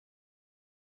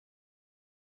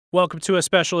Welcome to a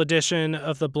special edition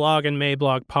of the Blog and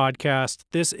Mablog podcast.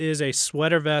 This is a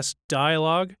Sweater Vest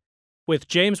dialogue with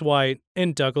James White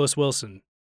and Douglas Wilson.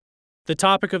 The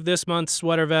topic of this month's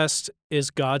Sweater Vest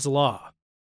is God's Law.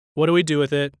 What do we do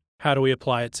with it? How do we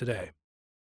apply it today?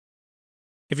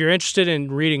 If you're interested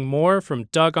in reading more from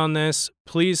Doug on this,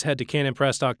 please head to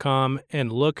canonpress.com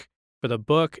and look for the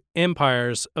book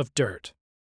Empires of Dirt.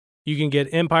 You can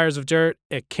get Empires of Dirt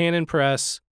at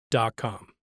canonpress.com.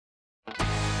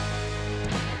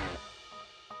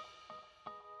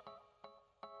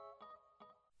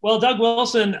 Well, Doug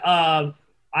Wilson, I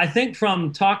think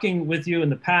from talking with you in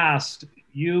the past,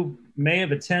 you may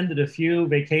have attended a few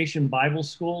vacation Bible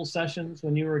school sessions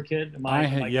when you were a kid.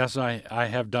 Yes, I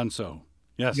have done so.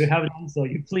 Yes. You have done so.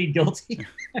 You plead guilty.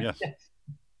 Yes.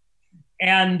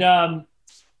 And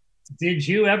did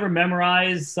you ever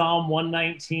memorize Psalm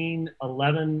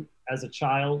 119:11 as a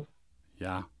child?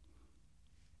 Yeah.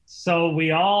 So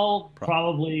we all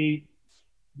probably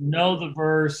know the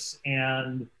verse,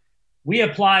 and we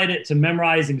applied it to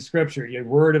memorizing scripture. Your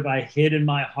word have I hid in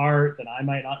my heart that I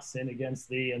might not sin against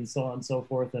thee, and so on and so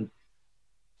forth. And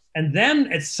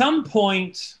then at some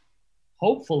point,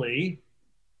 hopefully,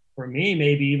 for me,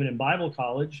 maybe even in Bible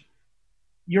college,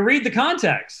 you read the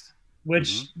context,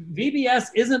 which VBS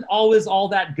isn't always all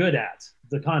that good at,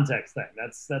 the context thing.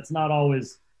 That's not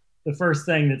always the first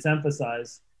thing that's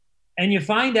emphasized. And you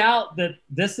find out that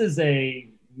this is a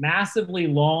massively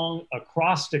long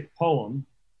acrostic poem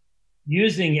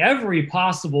using every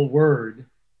possible word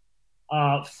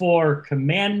for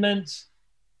commandment,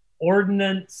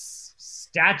 ordinance,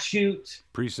 statute,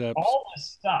 precepts, all this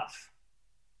stuff.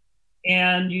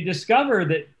 And you discover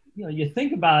that, you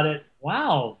think about it,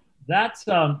 wow, that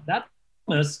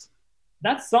psalmist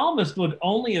would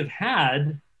only have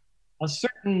had a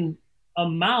certain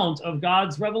amount of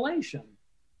God's revelation.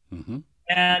 Mm-hmm.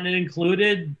 And it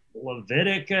included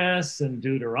Leviticus and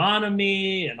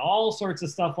Deuteronomy and all sorts of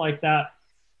stuff like that.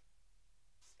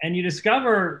 And you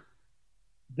discover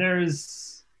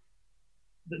there's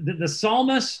the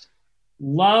psalmist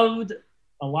loved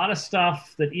a lot of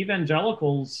stuff that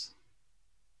evangelicals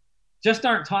just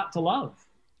aren't taught to love.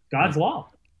 God's law.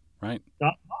 Right.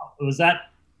 God's law. Was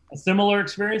that a similar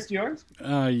experience to yours?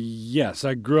 Yes.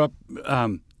 I grew up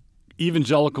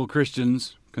evangelical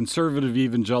Christians, conservative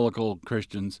evangelical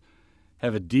Christians,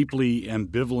 have a deeply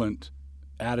ambivalent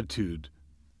attitude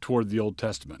toward the Old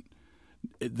Testament.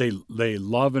 They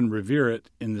love and revere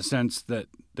it in the sense that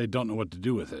they don't know what to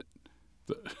do with it.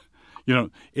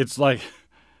 It's like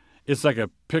a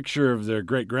picture of their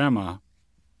great grandma.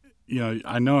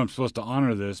 I know I'm supposed to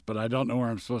honor this, but I don't know where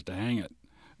I'm supposed to hang it.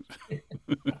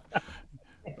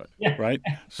 Yeah. Right?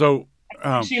 So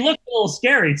she looked a little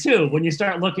scary too when you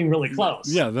start looking really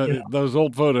close. Yeah, those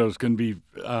old photos can be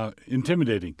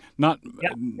intimidating. Not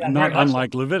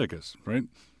unlike Leviticus, right?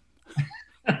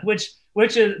 which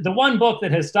is the one book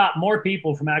that has stopped more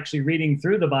people from actually reading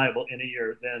through the Bible in a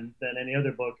year than any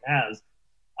other book has.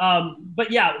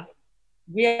 But yeah,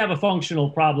 we have a functional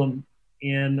problem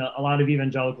in a lot of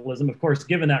evangelicalism. Of course,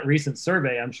 given that recent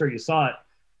survey, I'm sure you saw it,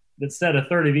 that said a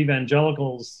third of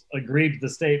evangelicals agreed to the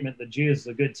statement that Jesus is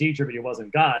a good teacher, but he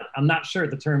wasn't God. I'm not sure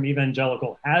the term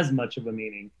evangelical has much of a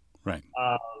meaning, right?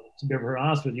 To be very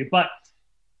honest with you. But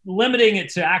limiting it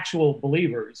to actual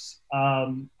believers,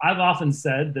 I've often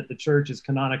said that the church is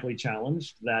canonically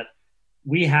challenged, that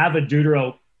we have a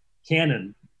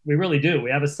Deuterocanon. We really do. We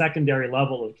have a secondary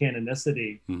level of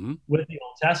canonicity with the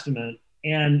Old Testament.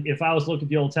 And if I was looking at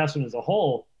the Old Testament as a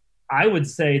whole, I would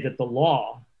say that the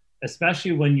law,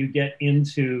 especially when you get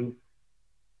into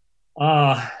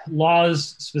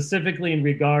laws specifically in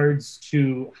regards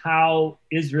to how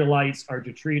Israelites are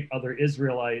to treat other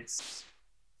Israelites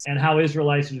and how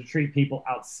Israelites are to treat people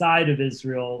outside of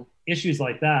Israel, issues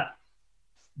like that,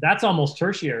 that's almost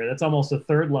tertiary. That's almost a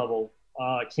third level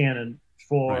canon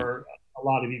for a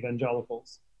lot of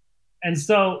evangelicals. And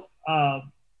so about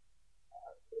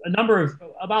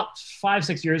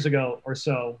 5-6 years ago or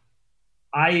so,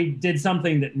 I did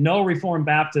something that no Reformed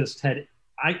Baptist had,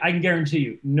 I can guarantee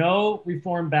you, no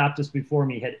Reformed Baptist before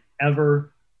me had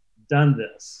ever done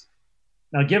this.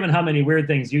 Now, given how many weird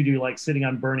things you do, like sitting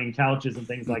on burning couches and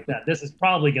things like that, this is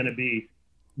probably going to be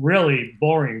really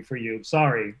boring for you.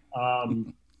 Sorry.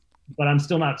 But I'm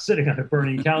still not sitting on a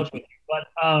burning couch with you. But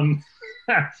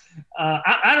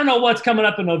I don't know what's coming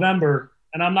up in November,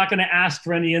 and I'm not going to ask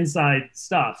for any inside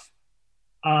stuff.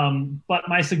 But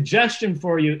my suggestion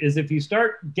for you is, if you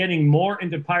start getting more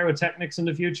into pyrotechnics in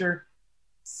the future,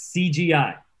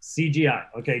 CGI.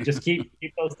 Okay, just keep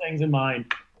those things in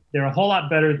mind. They're a whole lot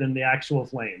better than the actual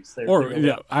flames.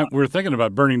 We're thinking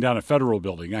about burning down a federal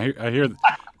building. I hear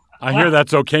I hear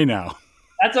that's okay now.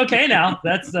 That's okay now.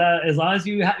 That's as long as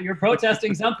you're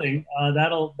protesting something,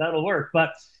 that'll work.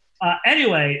 But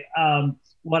anyway,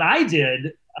 what I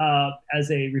did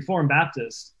as a Reformed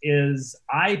Baptist is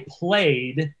I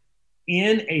played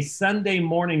in a Sunday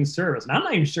morning service. And I'm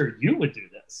not even sure you would do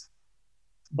this,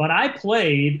 but I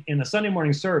played in a Sunday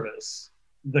morning service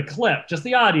the clip, just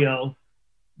the audio,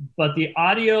 but the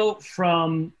audio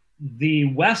from the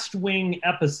West Wing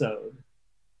episode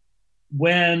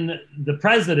when the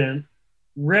president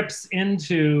rips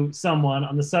into someone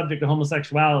on the subject of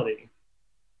homosexuality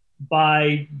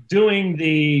by doing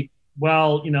the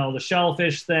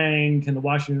shellfish thing. Can the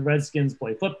Washington Redskins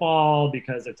play football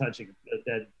because they're touching a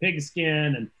dead pig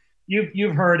skin? And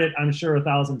you've heard it, I'm sure,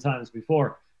 1,000 times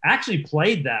before. I actually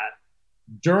played that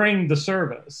during the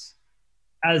service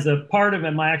as a part of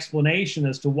my explanation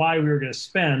as to why we were going to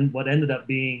spend what ended up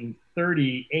being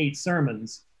 38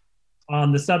 sermons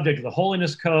on the subject of the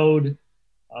Holiness Code,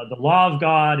 the law of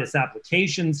God, its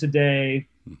application today,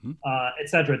 et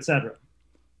cetera, et cetera.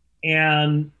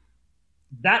 And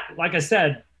that, like I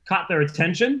said, caught their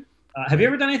attention. Have you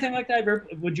ever done anything like that?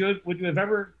 Would you have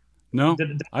ever? No,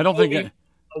 I don't think a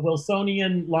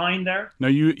Wilsonian line there. No,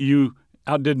 you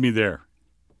outdid me there.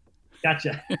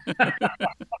 Gotcha.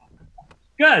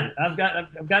 Good. I've got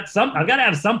to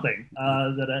have something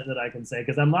that I can say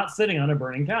because I'm not sitting on a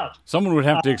burning couch. Someone would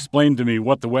have to explain to me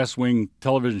what the West Wing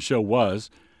television show was.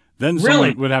 Then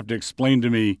someone would have to explain to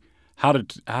me how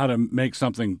to make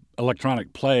something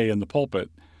electronic play in the pulpit.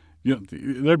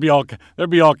 There'd be all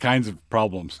kinds of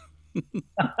problems.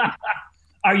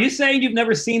 Are you saying you've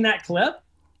never seen that clip?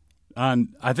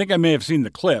 I think I may have seen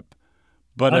the clip,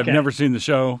 but I've never seen the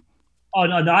show. Oh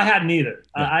no, I hadn't either.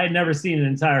 Yeah. I had never seen it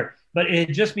entire. But it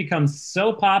had just become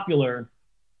so popular,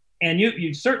 and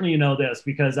you certainly know this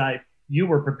because you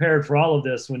were prepared for all of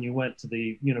this when you went to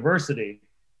the university.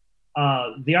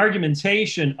 The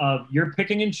argumentation of you're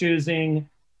picking and choosing.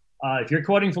 If you're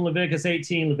quoting from Leviticus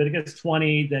 18, Leviticus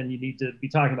 20, then you need to be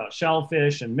talking about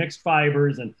shellfish and mixed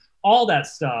fibers and all that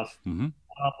stuff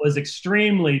was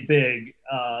extremely big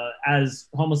as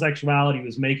homosexuality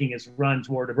was making its run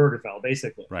toward Obergefell,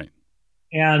 basically. Right.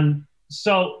 And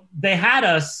so they had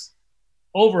us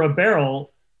over a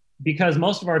barrel because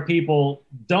most of our people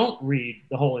don't read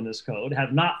the Holiness Code,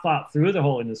 have not thought through the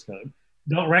Holiness Code,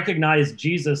 don't recognize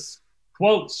Jesus'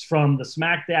 quotes from the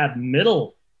smack dab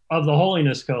middle of the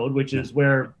Holiness Code, which is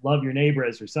where love your neighbor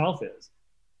as yourself is.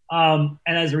 And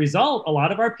as a result, a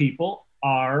lot of our people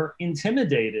are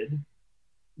intimidated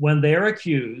when they're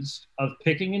accused of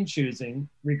picking and choosing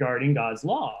regarding God's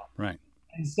law. Right.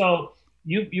 And so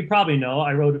you probably know,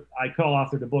 I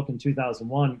co-authored a book in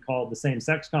 2001 called The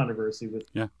Same-Sex Controversy with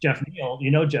Jeff Neal. You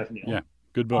know Jeff Neal. Yeah,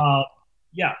 good book.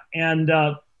 And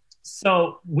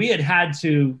so we had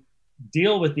to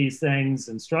deal with these things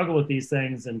and struggle with these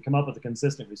things and come up with a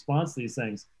consistent response to these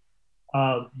things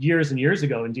years and years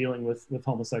ago in dealing with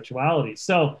homosexuality.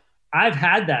 So I've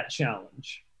had that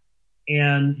challenge,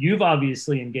 and you've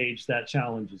obviously engaged that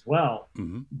challenge as well,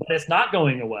 but it's not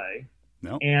going away.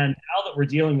 No. And now that we're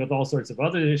dealing with all sorts of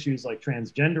other issues like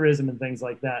transgenderism and things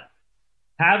like that,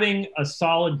 having a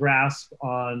solid grasp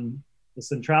on the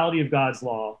centrality of God's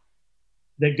law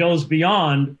that goes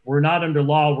beyond we're not under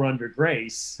law, we're under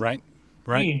grace. Right.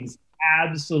 Seems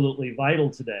absolutely vital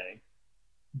today.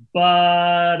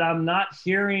 But I'm not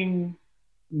hearing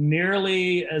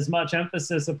nearly as much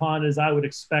emphasis upon as I would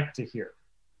expect to hear.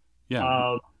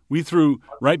 Yeah. We threw,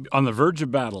 right on the verge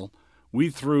of battle, we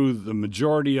threw the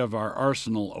majority of our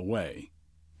arsenal away.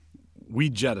 We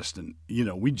jettisoned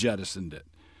it.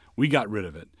 We got rid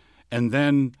of it. And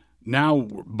then now,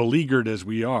 beleaguered as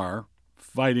we are,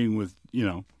 fighting with,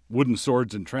 wooden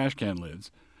swords and trash can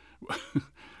lids,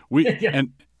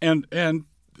 and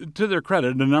to their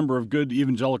credit, a number of good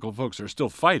evangelical folks are still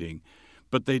fighting,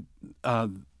 but they,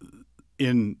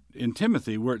 in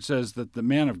Timothy, where it says that the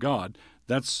man of God,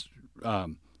 that's a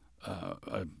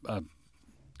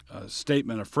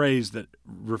statement, a phrase that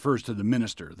refers to the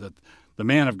minister, that the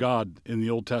man of God in the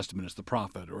Old Testament is the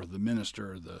prophet or the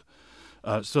minister,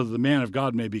 so the man of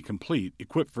God may be complete,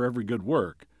 equipped for every good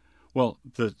work. Well,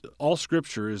 all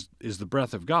Scripture is the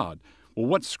breath of God. Well,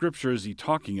 what Scripture is he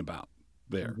talking about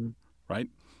there, right?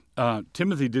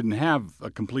 Timothy didn't have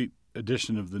a complete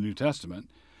edition of the New Testament.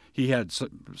 He had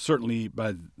certainly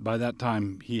by that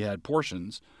time he had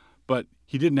portions, but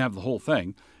he didn't have the whole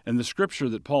thing. And the Scripture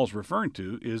that Paul's referring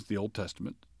to is the Old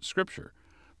Testament Scripture,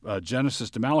 Genesis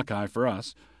to Malachi for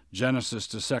us, Genesis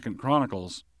to 2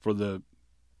 Chronicles for the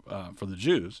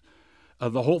Jews.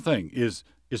 The whole thing is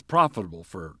profitable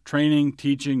for training,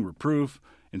 teaching, reproof,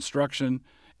 instruction,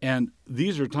 And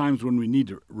these are times when we need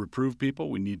to reprove people,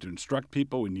 we need to instruct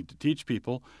people, we need to teach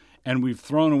people, and we've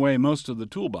thrown away most of the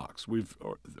toolbox.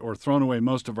 Or thrown away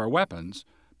most of our weapons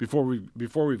before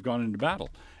we've gone into battle.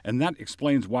 And that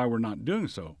explains why we're not doing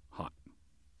so hot.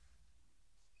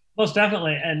 Most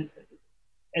definitely. And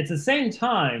at the same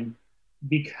time,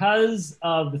 because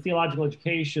of the theological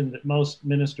education that most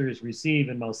ministers receive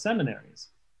in most seminaries,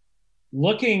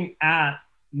 looking at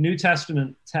New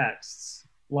Testament texts,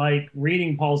 like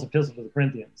reading Paul's epistle to the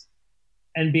Corinthians,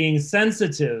 and being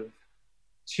sensitive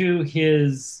to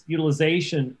his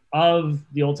utilization of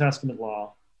the Old Testament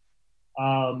law,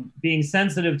 being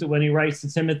sensitive to when he writes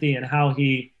to Timothy and how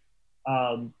he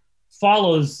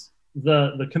follows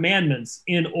the commandments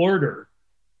in order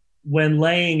when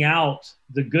laying out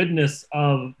the goodness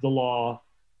of the law,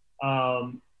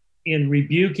 in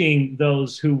rebuking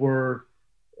those who were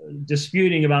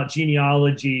disputing about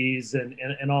genealogies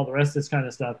and all the rest of this kind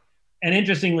of stuff. And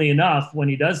interestingly enough, when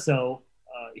he does so,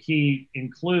 he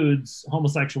includes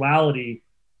homosexuality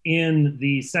in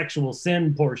the sexual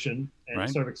sin portion, and right.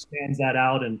 sort of expands that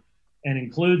out and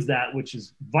includes that, which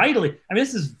is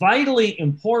this is vitally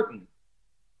important,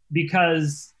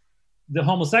 because the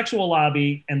homosexual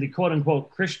lobby and the quote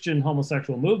unquote Christian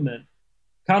homosexual movement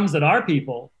comes at our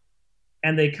people,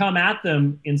 and they come at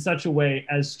them in such a way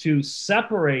as to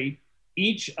separate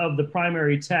each of the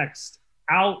primary texts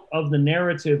out of the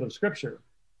narrative of Scripture,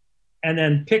 and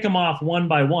then pick them off one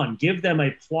by one, give them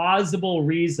a plausible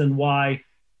reason why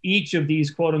each of these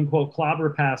quote unquote clobber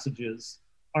passages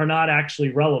are not actually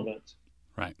relevant.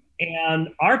 Right. And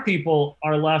our people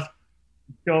are left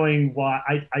going, well,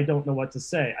 I don't know what to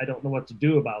say. I don't know what to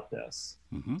do about this,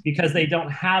 because they don't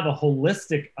have a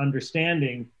holistic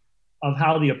understanding of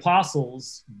how the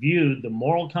apostles viewed the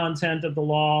moral content of the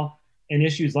law and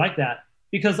issues like that.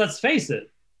 Because let's face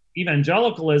it,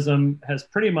 evangelicalism has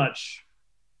pretty much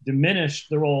diminished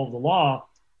the role of the law.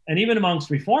 And even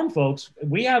amongst Reformed folks,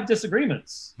 we have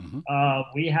disagreements.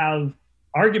 We have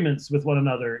arguments with one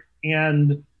another.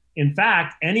 And in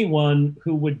fact, anyone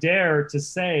who would dare to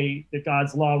say that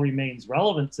God's law remains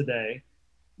relevant today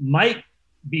might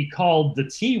be called the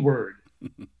T word.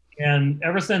 And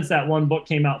ever since that one book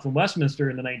came out from Westminster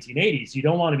in the 1980s, you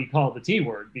don't want to be called the T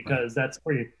word, because that's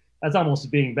almost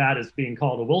as being bad as being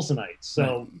called a Wilsonite.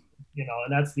 So, and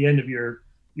that's the end of your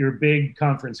big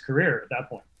conference career at that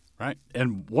point. Right.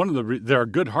 And there are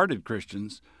good-hearted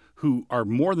Christians who are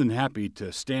more than happy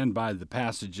to stand by the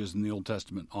passages in the Old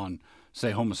Testament on,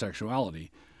 say,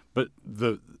 homosexuality, but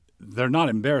they're not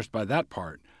embarrassed by that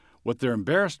part. What they're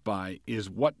embarrassed by is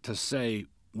what to say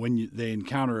when they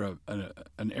encounter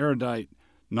an erudite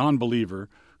non-believer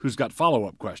who's got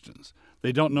follow-up questions.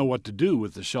 They don't know what to do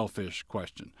with the shellfish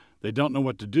question. They don't know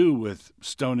what to do with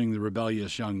stoning the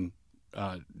rebellious young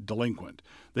delinquent.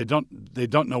 They don't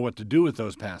know what to do with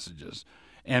those passages,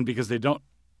 and because they don't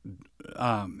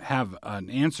have an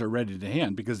answer ready to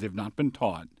hand, because they've not been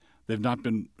taught, they've not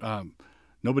been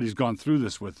nobody's gone through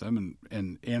this with them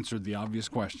and answered the obvious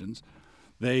questions.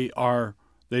 They'd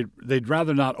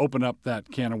rather not open up that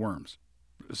can of worms.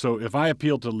 So if I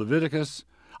appeal to Leviticus,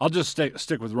 I'll just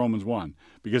stick with Romans 1,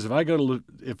 because if I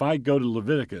go to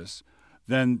Leviticus,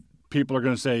 then people are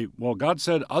going to say, well, God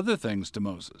said other things to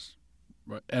Moses.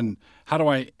 And how do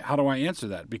I answer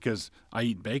that? Because I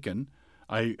eat bacon.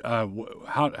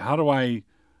 How do I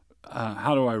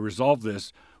resolve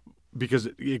this? Because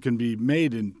it can be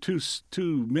made in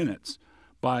two minutes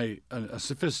by a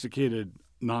sophisticated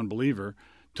non-believer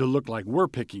to look like we're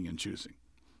picking and choosing.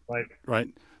 Right.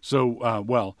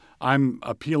 So, I'm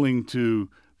appealing to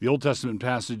the Old Testament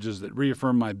passages that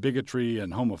reaffirm my bigotry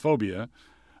and homophobia,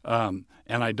 and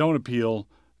I don't appeal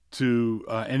to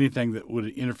anything that would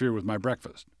interfere with my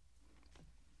breakfast.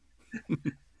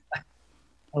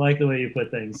 I like the way you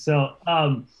put things. So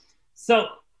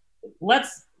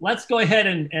let's go ahead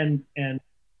and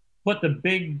put the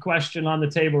big question on the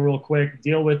table real quick,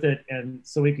 deal with it, and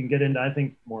so we can get into, I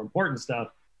think, more important stuff.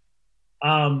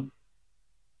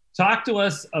 Talk to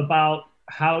us about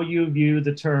how you view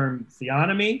the term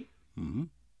theonomy,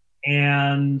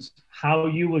 and how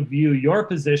you would view your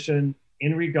position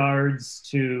in regards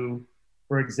to,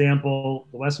 for example,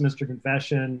 the Westminster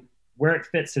Confession, where it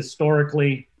fits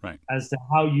historically, right, as to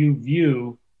how you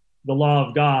view the law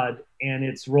of God and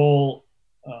its role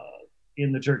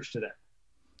in the church today.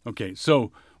 Okay,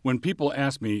 so when people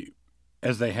ask me,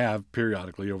 as they have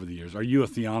periodically over the years, are you a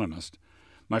theonomist?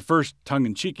 My first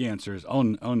tongue-in-cheek answer is, oh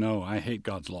no, I hate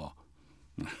God's law.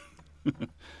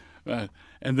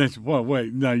 And then, well,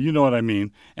 wait, no, you know what I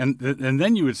mean. And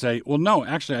then you would say, well, no,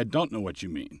 actually, I don't know what you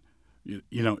mean. You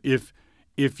know, if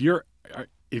you're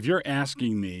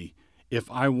asking me if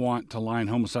I want to line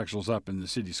homosexuals up in the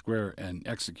city square and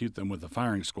execute them with a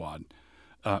firing squad,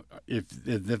 if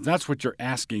that's what you're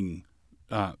asking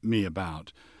me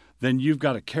about, then you've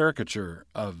got a caricature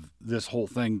of this whole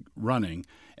thing running,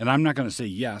 and I'm not going to say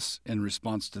yes in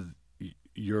response to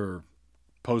your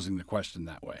posing the question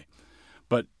that way.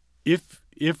 But if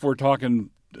we're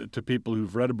talking to people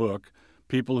who've read a book,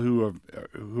 people who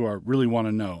are really want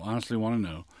to know, honestly want to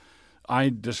know, I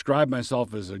describe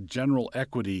myself as a general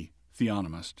equity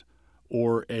theonomist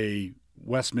or a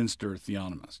Westminster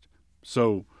theonomist.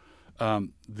 So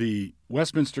the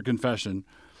Westminster Confession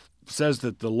says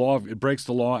that it breaks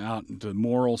the law out into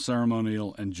moral,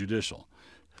 ceremonial, and judicial.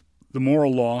 The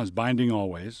moral law is binding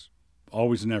always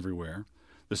and everywhere.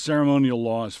 The ceremonial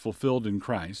law is fulfilled in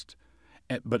Christ,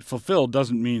 but fulfilled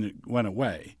doesn't mean it went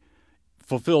away.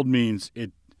 Fulfilled means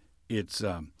it's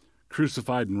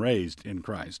crucified and raised in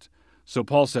Christ. So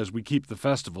Paul says we keep the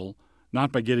festival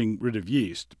not by getting rid of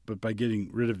yeast, but by getting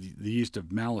rid of the yeast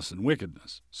of malice and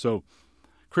wickedness. So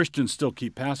Christians still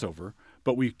keep Passover,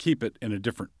 but we keep it in a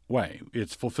different way.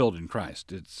 It's fulfilled in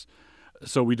Christ.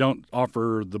 So we don't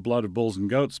offer the blood of bulls and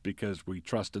goats because we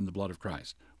trust in the blood of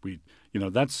Christ.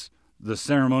 That's the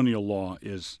ceremonial law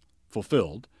is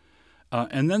fulfilled,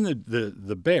 and then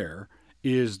the bear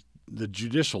is the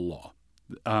judicial law,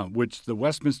 which the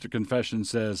Westminster Confession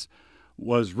says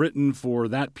was written for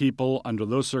that people under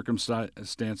those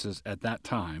circumstances at that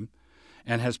time,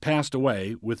 and has passed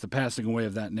away with the passing away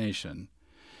of that nation,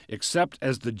 except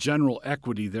as the general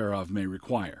equity thereof may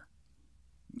require.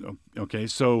 Okay,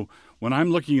 so when I'm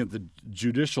looking at the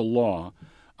judicial law,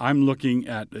 I'm looking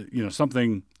at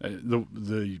something.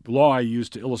 The law I use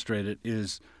to illustrate it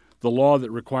is the law that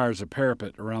requires a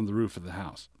parapet around the roof of the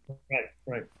house.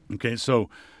 Right. Okay, so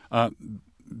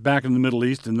back in the Middle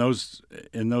East, in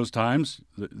those times,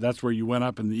 that's where you went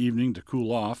up in the evening to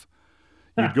cool off.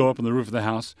 You'd go up on the roof of the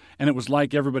house, and it was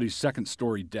like everybody's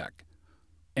second-story deck.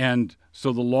 And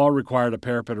so the law required a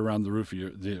parapet around the roof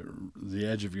of the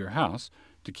edge of your house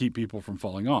to keep people from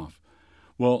falling off.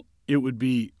 Well, it would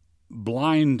be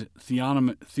blind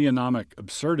theonomic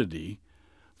absurdity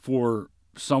for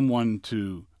someone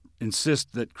to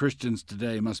insist that Christians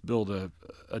today must build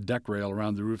a deck rail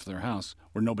around the roof of their house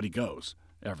where nobody goes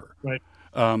ever. Right.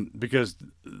 Because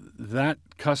that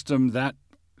custom, that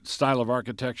style of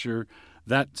architecture,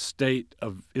 that state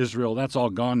of Israel, that's all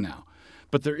gone now.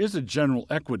 But there is a general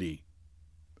equity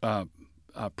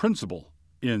principle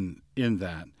in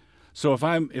that. So if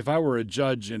I were a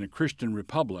judge in a Christian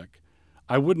republic,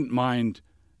 I wouldn't mind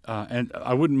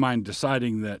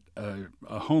deciding that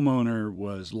a homeowner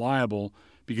was liable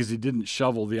because he didn't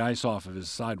shovel the ice off of his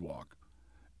sidewalk,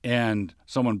 and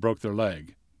someone broke their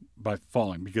leg by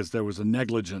falling because there was a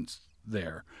negligence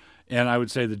there. And I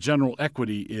would say the general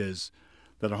equity is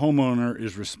that a homeowner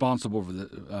is responsible for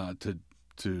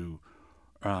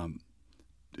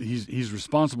he's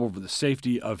responsible for the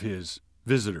safety of his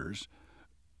visitors,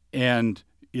 and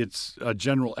it's a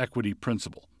general equity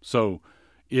principle. So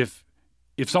if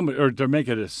somebody, or to make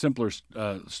it a simpler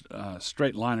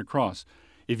straight line across,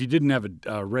 if you didn't have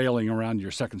a railing around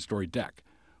your second-story deck,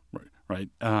 right,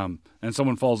 and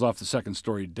someone falls off the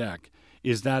second-story deck,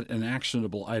 is that an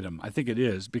actionable item? I think it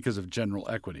is because of general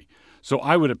equity. So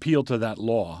I would appeal to that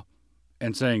law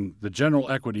and saying the general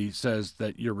equity says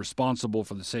that you're responsible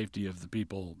for the safety of the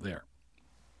people there.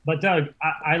 But Doug,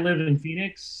 I live in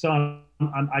Phoenix, so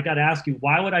I got to ask you,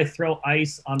 why would I throw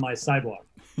ice on my sidewalk?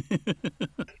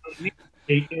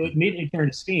 It would immediately turn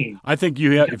to steam. I think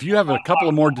if you have a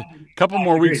couple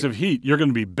more weeks of heat, you're going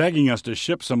to be begging us to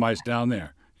ship some ice down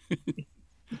there.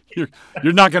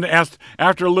 You're not going to ask,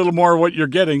 after a little more of what you're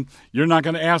getting, you're not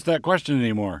going to ask that question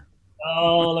anymore.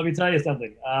 Oh, let me tell you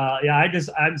something.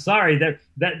 I'm sorry that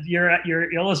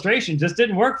your illustration just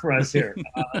didn't work for us here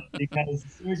because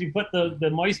as soon as you put the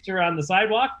moisture on the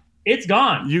sidewalk, it's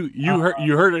gone.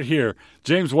 You heard it here.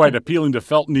 James White appealing to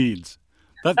felt needs.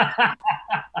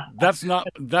 That's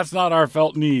not our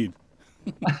felt need.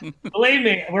 Believe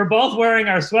me, we're both wearing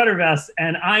our sweater vests,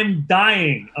 and I'm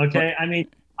dying. Okay, I mean,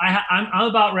 I'm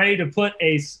about ready to put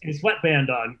a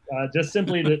sweatband on just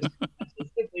simply to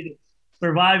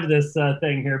survive this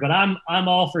thing here. But I'm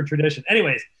all for tradition.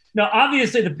 Anyways, now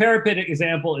obviously the parapet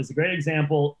example is a great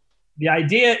example. The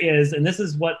idea is, and this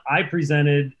is what I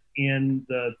presented in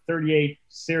the 38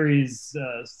 series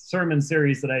sermon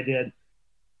series that I did,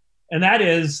 and that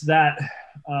is that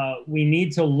we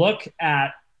need to look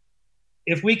at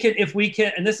if we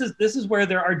can, and this is where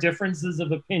there are differences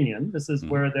of opinion. This is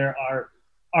where there are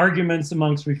arguments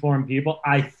amongst Reformed people.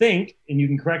 I think, and you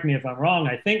can correct me if I'm wrong,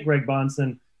 I think Greg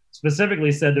Bahnsen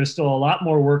specifically said there's still a lot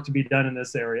more work to be done in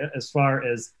this area as far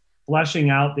as fleshing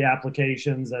out the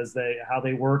applications as how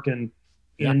they work in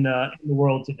the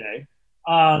world today.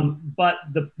 But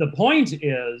the point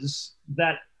is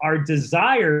that our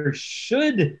desire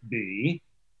should be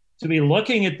to be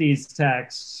looking at these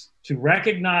texts to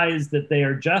recognize that they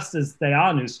are just as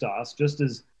theopneustos, just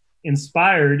as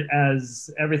inspired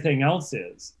as everything else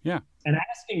is. Yeah. And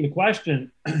asking the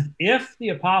question, if the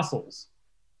apostles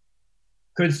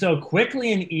could so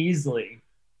quickly and easily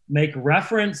make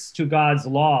reference to God's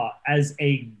law as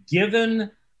a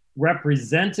given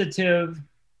representative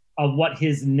of what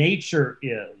his nature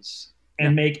is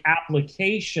and make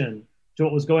application to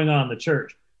what was going on in the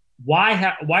church,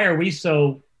 why are we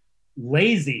so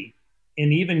lazy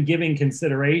in even giving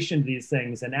consideration to these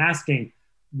things and asking,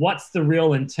 what's the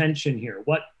real intention here?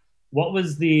 What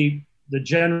was the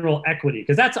general equity?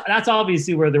 Because that's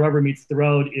obviously where the rubber meets the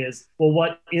road is, well,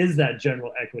 what is that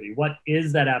general equity? What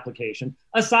is that application?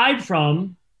 Aside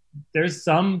from, there's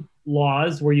some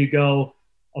laws where you go,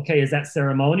 okay, is that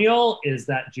ceremonial? Is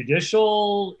that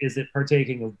judicial? Is it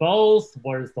partaking of both?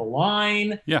 Where's the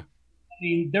line? Yeah. I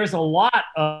mean, there's a lot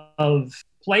of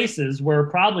places where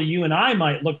probably you and I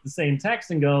might look at the same text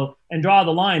and go and draw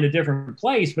the line a different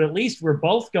place, but at least we're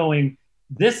both going,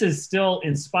 this is still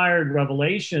inspired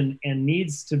revelation and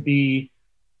needs to be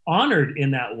honored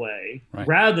in that way, right,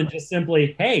 rather than just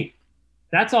simply, hey,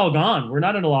 that's all gone. We're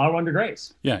not under law, we're under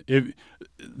grace. Yeah.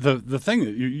 The thing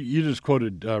that you just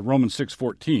quoted, Romans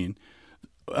 6:14,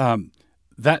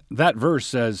 that verse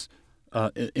says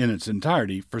in its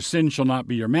entirety, for sin shall not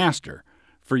be your master,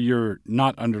 for you're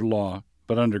not under law,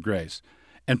 but under grace.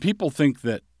 And people think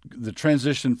that the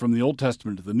transition from the Old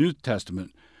Testament to the New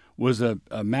Testament was a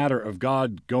matter of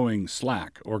God going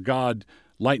slack, or God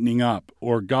lightening up,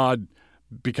 or God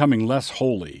becoming less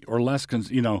holy, or less,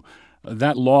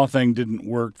 that law thing didn't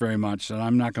work very much, and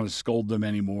I'm not going to scold them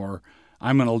anymore.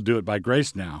 I'm going to do it by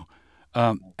grace now.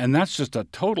 And that's just a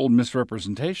total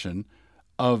misrepresentation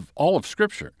of all of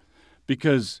Scripture,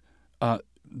 because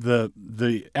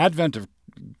the advent of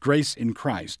grace in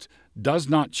Christ does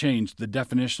not change the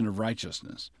definition of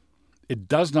righteousness. It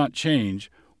does not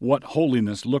change what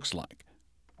holiness looks like.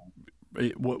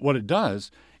 What it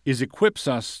does is equips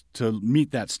us to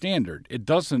meet that standard. It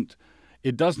doesn't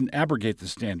abrogate the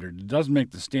standard. It doesn't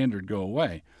make the standard go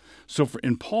away. So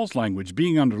in Paul's language,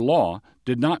 being under law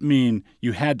did not mean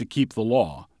you had to keep the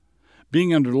law.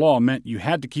 Being under law meant you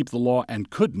had to keep the law and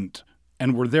couldn't,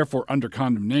 and were therefore under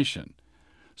condemnation.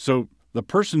 So the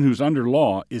person who's under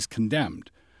law is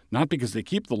condemned, not because they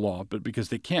keep the law, but because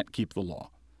they can't keep the law.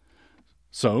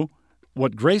 So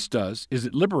what grace does is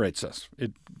it liberates us.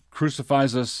 It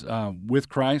crucifies us with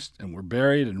Christ, and we're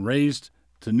buried and raised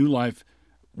to new life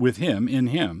with him, in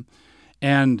him.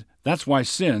 And that's why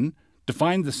sin,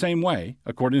 defined the same way,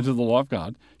 according to the law of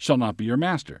God, shall not be your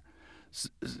master.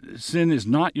 Sin is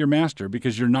not your master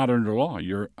because you're not under law.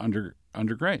 You're under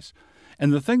grace.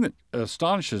 And the thing that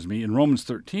astonishes me in Romans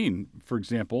 13, for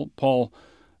example, Paul,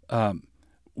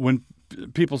 when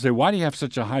people say, why do you have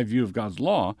such a high view of God's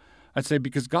law? I'd say,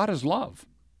 because God is love.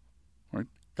 Right?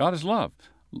 God is love.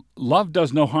 Love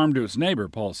does no harm to its neighbor,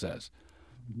 Paul says.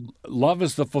 Love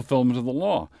is the fulfillment of the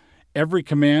law. Every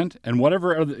command and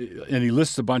whatever other, and he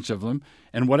lists a bunch of them,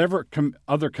 and whatever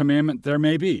other commandment there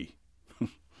may be,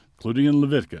 including in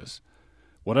Leviticus,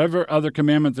 whatever other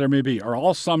commandment there may be, are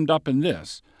all summed up in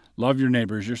this: love your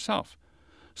neighbor as yourself.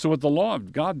 So what the law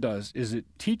of God does is it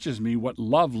teaches me what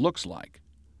love looks like.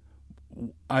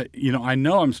 I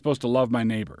know I'm supposed to love my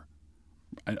neighbor.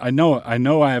 I know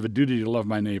I have a duty to love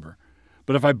my neighbor.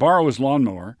 But if I borrow his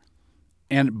lawnmower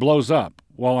and it blows up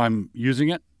while I'm using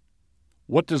it,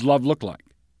 what does love look like?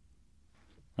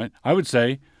 Right? I would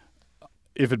say,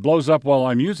 if it blows up while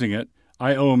I'm using it,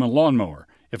 I owe him a lawnmower.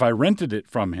 If I rented it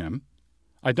from him,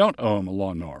 I don't owe him a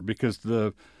lawnmower because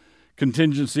the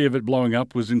contingency of it blowing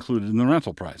up was included in the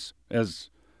rental price, as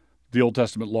the Old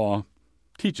Testament law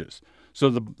teaches. So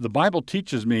the Bible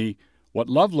teaches me what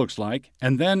love looks like,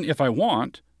 and then if I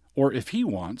want, or if he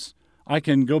wants, I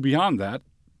can go beyond that,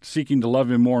 seeking to love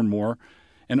him more and more,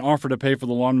 and offer to pay for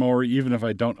the lawnmower even if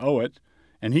I don't owe it,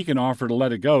 and he can offer to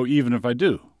let it go even if I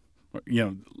do.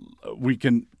 We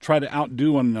can try to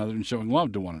outdo one another in showing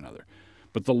love to one another.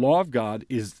 But the law of God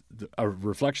is a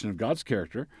reflection of God's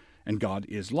character, and God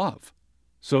is love.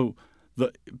 So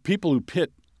the people who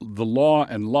pit the law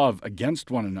and love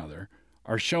against one another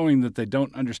are showing that they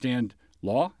don't understand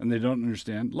law and they don't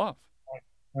understand love.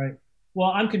 Right.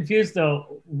 Well, I'm confused,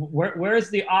 though. Where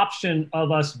is the option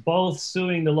of us both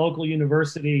suing the local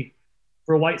university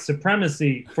for white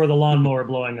supremacy for the lawnmower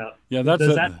blowing up? Yeah,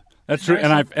 that's true.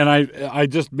 And I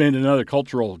just made another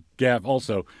cultural gaffe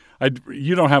also.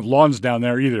 You don't have lawns down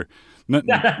there either.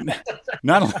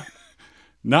 not,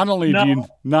 not only No, do you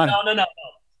not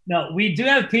no. We do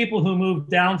have people who move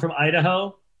down from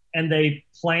Idaho and they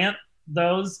plant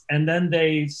those, and then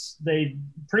they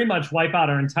pretty much wipe out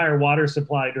our entire water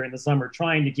supply during the summer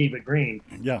trying to keep it green,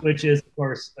 which is of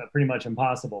course pretty much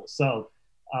impossible. So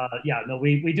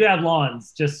we do have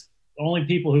lawns, just only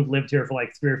people who've lived here for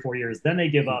like 3 or 4 years. Then they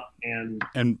give up and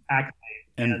acclimate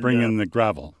and bring in the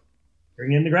gravel.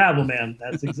 Bring in the gravel, man.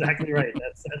 That's exactly right.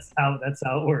 That's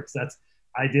how it works.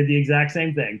 I did the exact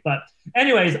same thing. But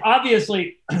anyways,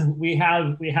 obviously we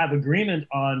have agreement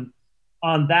on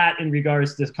that in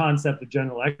regards to this concept of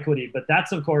general equity. But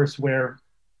that's of course where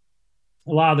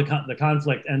a lot of the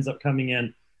conflict ends up coming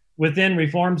in within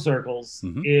Reform circles,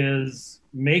 is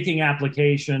making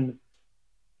application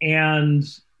and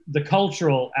the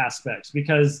cultural aspects,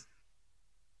 because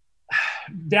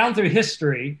down through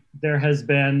history there have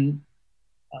been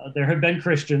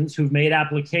Christians who've made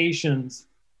applications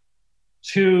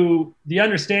to the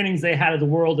understandings they had of the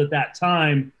world at that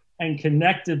time and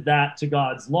connected that to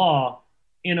God's law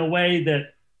in a way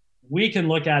that we can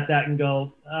look at that and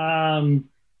go,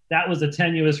 that was a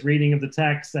tenuous reading of the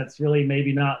text. That's really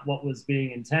maybe not what was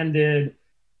being intended,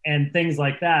 and things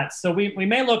like that. So we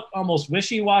may look almost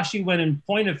wishy-washy, when in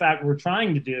point of fact, what we're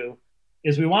trying to do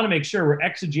is we want to make sure we're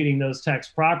exegeting those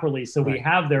texts properly so we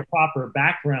have their proper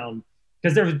background.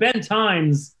 Because there have been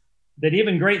times that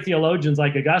even great theologians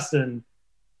like Augustine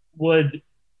would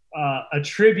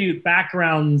attribute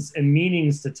backgrounds and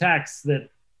meanings to texts that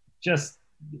just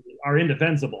are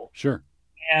indefensible. Sure.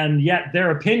 And yet their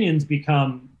opinions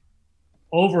become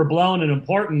overblown in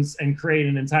importance and create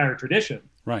an entire tradition.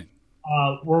 Right.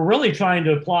 We're really trying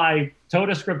to apply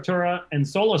Tota Scriptura and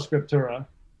Sola Scriptura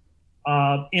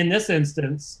in this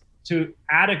instance to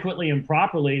adequately and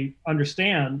properly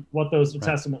understand what those New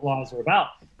Testament laws are about.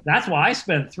 That's why I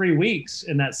spent 3 weeks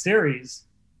in that series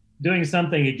doing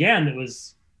something again that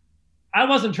was, I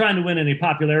wasn't trying to win any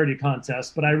popularity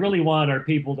contest, but I really wanted our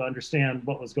people to understand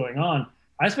what was going on.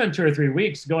 I spent 2 or 3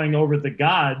 weeks going over the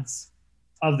gods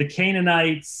of the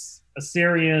Canaanites,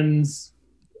 Assyrians,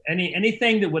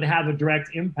 anything that would have a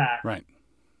direct impact,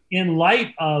 in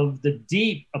light of the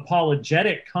deep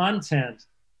apologetic content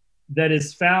that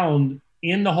is found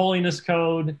in the Holiness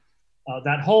Code,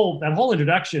 that whole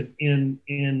introduction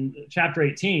in chapter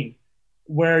 18,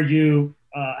 where you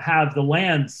have the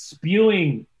land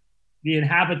spewing the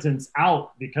inhabitants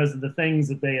out because of the things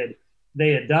that they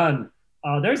had done.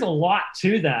 There's a lot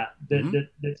to that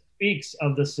speaks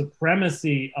of the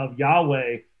supremacy of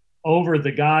Yahweh over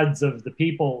the gods of the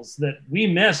peoples that we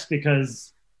miss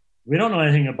because we don't know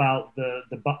anything about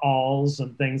the Baals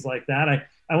and things like that.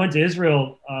 I went to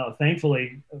Israel,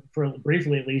 thankfully, for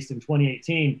briefly at least in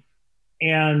 2018,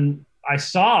 and I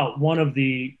saw one of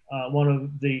the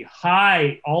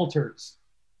high altars,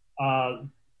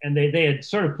 and they had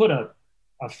sort of put a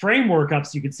framework up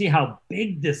so you could see how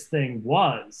big this thing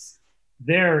was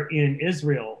there in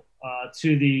Israel,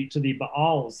 to the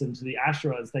Baals and to the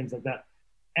Asherahs, things like that.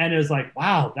 And it was like,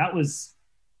 wow, that was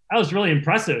really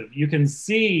impressive. You can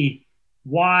see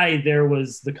why there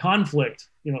was the conflict,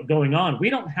 going on. We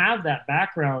don't have that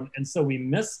background, and so we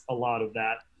miss a lot of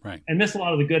that, and miss a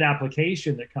lot of the good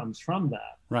application that comes from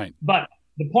that. Right. But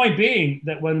the point being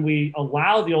that when we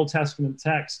allow the Old Testament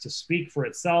text to speak for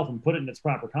itself and put it in its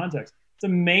proper context, it's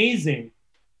amazing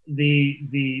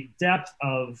the depth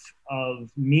of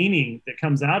meaning that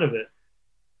comes out of it.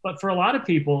 But for a lot of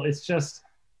people, it's just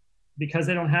because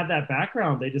they don't have that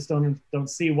background, they just don't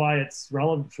see why it's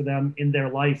relevant for them in their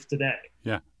life today.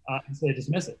 Yeah. So they just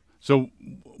miss it. So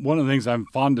one of the things I'm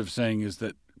fond of saying is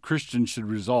that Christians should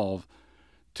resolve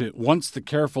to, once the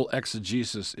careful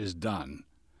exegesis is done,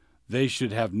 they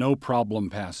should have no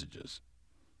problem passages.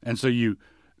 And so you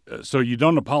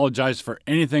don't apologize for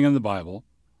anything in the Bible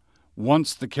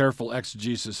once the careful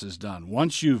exegesis is done.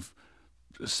 Once you've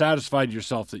satisfied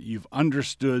yourself that you've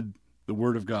understood the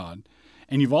Word of God,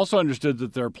 and you've also understood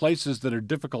that there are places that are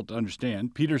difficult to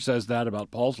understand. Peter says that about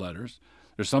Paul's letters.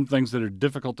 There's some things that are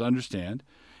difficult to understand.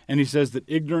 And he says that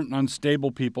ignorant and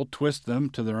unstable people twist them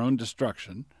to their own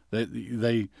destruction.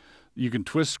 You can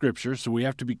twist Scripture, so we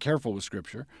have to be careful with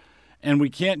Scripture. And we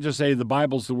can't just say the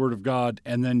Bible's the Word of God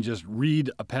and then just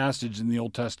read a passage in the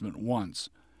Old Testament once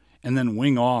and then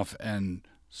wing off and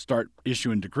start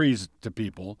issuing decrees to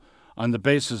people on the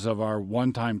basis of our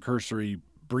one-time cursory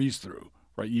breeze-through.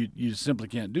 Right? You simply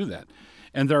can't do that.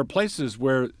 And there are places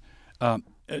where,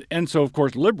 and so of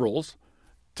course liberals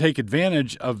take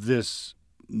advantage of this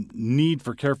need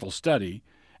for careful study,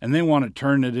 and they want to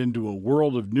turn it into a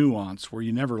world of nuance where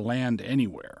you never land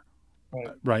anywhere.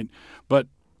 Right? But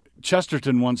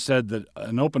Chesterton once said that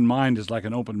an open mind is like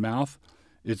an open mouth.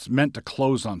 It's meant to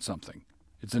close on something.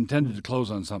 It's intended to close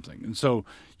on something. And so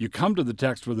you come to the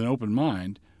text with an open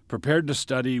mind, prepared to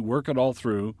study, work it all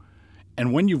through,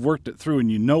 and when you've worked it through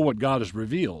and you know what God has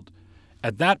revealed,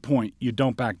 at that point you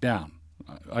don't back down.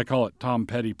 I call it Tom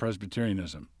Petty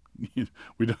Presbyterianism.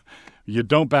 You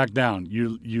don't back down.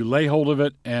 You lay hold of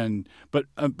it, but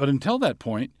until that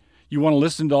point, you want to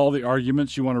listen to all the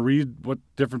arguments. You want to read what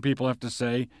different people have to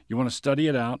say. You want to study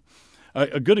it out.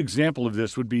 A good example of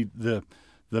this would be the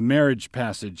marriage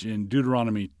passage in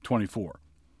Deuteronomy 24.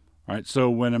 All right, so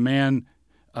when a man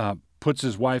puts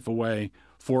his wife away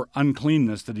for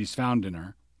uncleanness that he's found in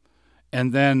her,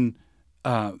 and then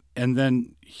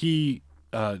she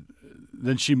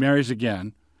marries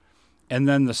again, and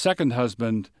then the second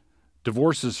husband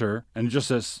divorces her, and just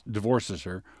says divorces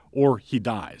her, or he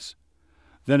dies,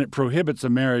 then it prohibits a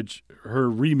marriage, her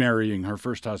remarrying her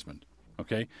first husband.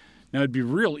 Okay? Now, it'd be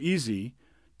real easy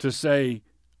to say,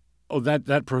 oh,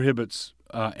 that prohibits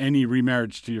any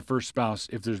remarriage to your first spouse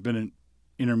if there's been an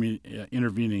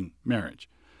intervening marriage.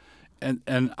 And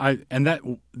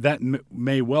that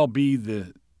may well be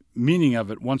the meaning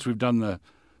of it once we've done the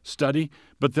study,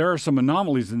 but there are some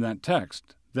anomalies in that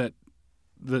text that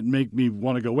make me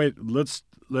want to go, wait, let's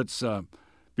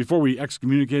before we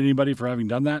excommunicate anybody for having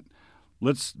done that,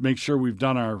 let's make sure we've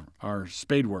done our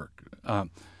spade work.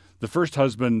 The first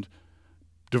husband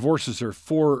divorces her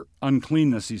for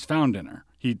uncleanness he's found in her.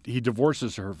 He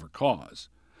divorces her for cause,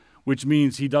 which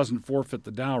means he doesn't forfeit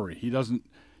the dowry. He doesn't,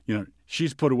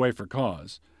 she's put away for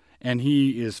cause, and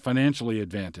he is financially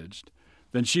advantaged.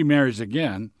 Then she marries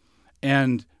again,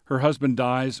 and her husband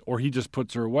dies, or he just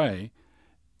puts her away.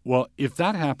 Well, if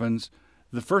that happens,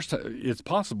 it's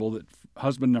possible that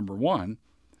husband number one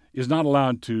is not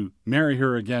allowed to marry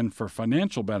her again for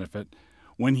financial benefit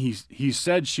when he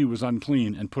said she was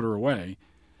unclean and put her away,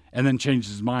 and then changed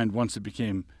his mind once it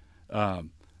became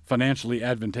financially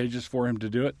advantageous for him to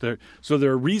do it. So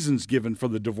there are reasons given for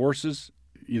the divorces.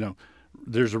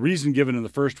 There's a reason given in the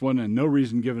first one and no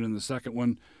reason given in the second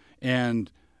one.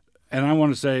 And I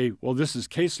want to say, well, this is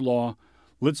case law.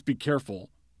 Let's be careful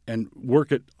and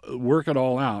work it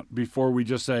all out before we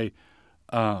just say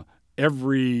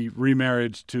every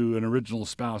remarriage to an original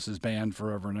spouse is banned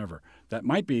forever and ever. That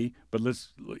might be, but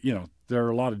there are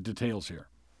a lot of details here.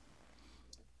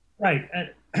 Right.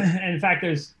 And in fact,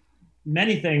 there's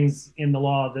many things in the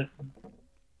law that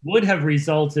would have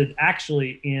resulted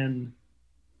actually in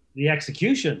the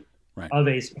execution of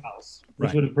a spouse,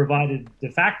 which would have provided de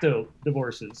facto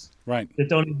divorces that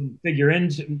don't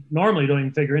even normally don't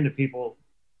even figure into people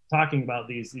talking about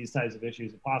these types of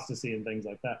issues, apostasy and things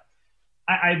like that.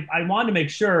 I want to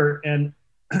make sure, and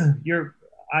we're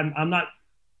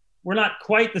not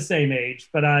quite the same age,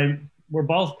 but we're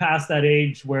both past that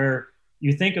age where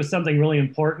you think of something really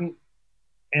important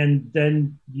and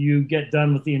then you get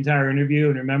done with the entire interview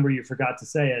and remember you forgot to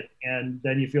say it, and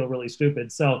then you feel really stupid.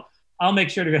 So I'll make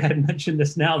sure to go ahead and mention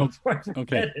this now before I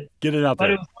forget it. Get it out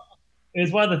there. But it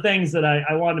was one of the things that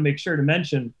I wanted to make sure to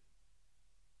mention.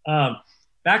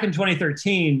 Back in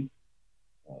 2013,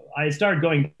 I started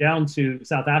going down to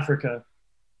South Africa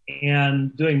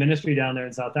and doing ministry down there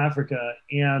in South Africa.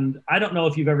 And I don't know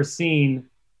if you've ever seen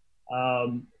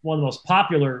one of the most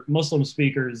popular Muslim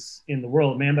speakers in the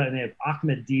world, a man by the name of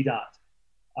Ahmed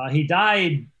Deedat. He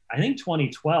died, I think,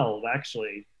 2012,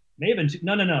 actually. May have been,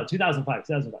 2005. He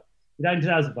died in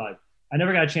 2005. I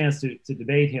never got a chance to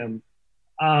debate him.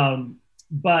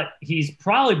 But he's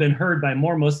probably been heard by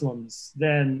more Muslims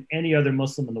than any other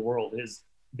Muslim in the world. His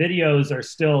videos are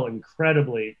still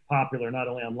incredibly popular, not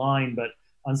only online, but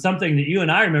on something that you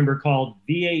and I remember called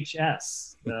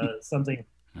VHS, something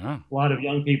a lot of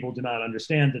young people do not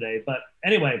understand today. But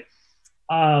anyway,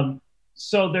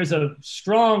 so there's a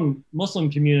strong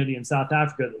Muslim community in South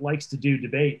Africa that likes to do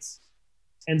debates.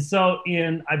 And so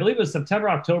I believe it was September,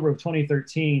 October of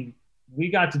 2013, we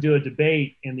got to do a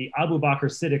debate in the Abu Bakr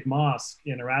Siddiq Mosque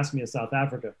in Erasmia, South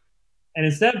Africa. And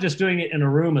instead of just doing it in a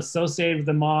room associated with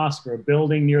the mosque or a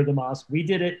building near the mosque, we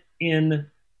did it in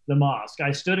the mosque.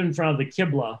 I stood in front of the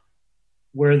Qibla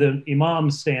where the imam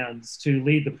stands to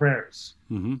lead the prayers.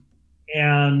 Mm-hmm.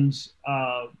 And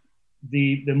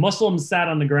the Muslims sat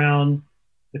on the ground.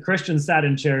 The Christians sat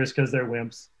in chairs because they're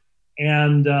wimps.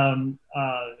 And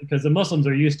because the Muslims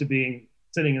are used to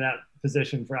sitting in that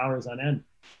position for hours on end.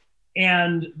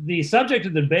 And the subject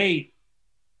of the debate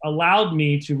allowed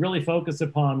me to really focus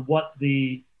upon what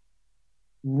the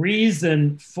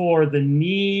reason for the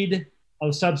need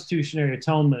of substitutionary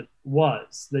atonement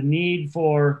was, the need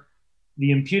for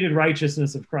the imputed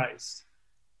righteousness of Christ.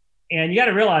 And you got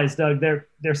to realize, Doug,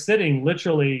 they're sitting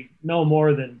literally no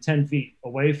more than 10 feet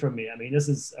away from me. I mean, this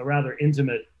is a rather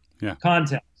intimate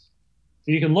context.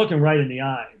 So you can look them right in the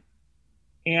eye.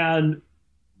 And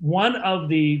one of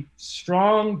the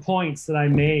strong points that I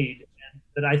made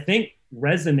that I think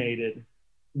resonated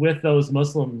with those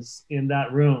Muslims in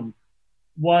that room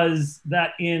was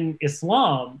that in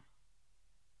Islam,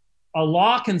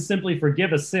 Allah can simply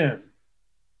forgive a sin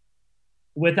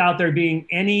without there being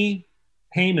any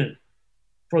payment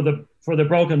for the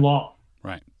broken law.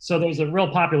 Right. So there's a real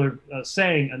popular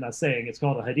saying, and not saying, it's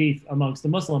called a hadith amongst the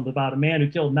Muslims about a man who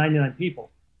killed 99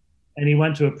 people. And he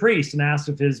went to a priest and asked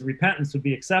if his repentance would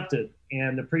be accepted.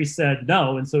 And the priest said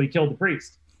no, and so he killed the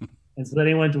priest. And so then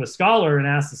he went to a scholar and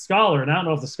asked the scholar, and I don't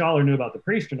know if the scholar knew about the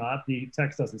priest or not, the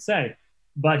text doesn't say,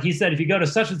 but he said, if you go to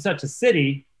such and such a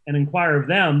city and inquire of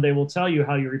them, they will tell you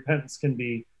how your repentance can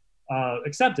be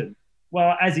accepted.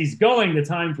 Well, as he's going, the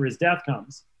time for his death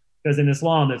comes, because in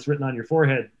Islam, it's written on your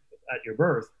forehead at your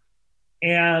birth.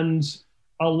 And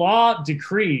Allah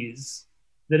decrees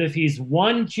that if he's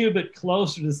 1 cubit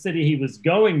closer to the city he was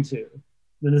going to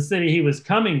than the city he was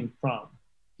coming from,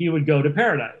 he would go to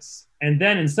paradise. And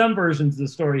then in some versions of the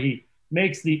story, he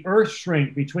makes the earth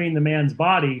shrink between the man's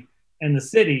body and the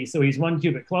city, so he's 1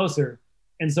 cubit closer,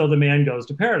 and so the man goes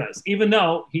to paradise. Even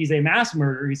though he's a mass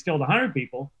murderer, he's killed 100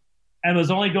 people, and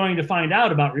was only going to find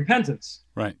out about repentance.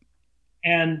 Right.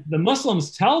 And the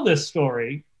Muslims tell this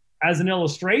story as an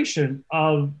illustration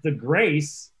of the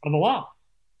grace of Allah.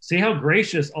 See how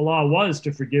gracious Allah was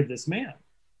to forgive this man.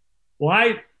 Well,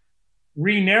 I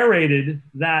re-narrated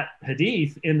that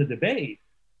hadith in the debate,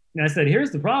 and I said,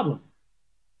 here's the problem.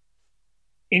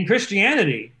 In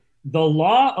Christianity, the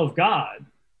law of God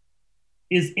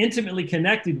is intimately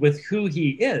connected with who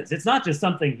he is. It's not just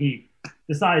something he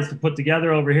decides to put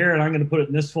together over here, and I'm going to put it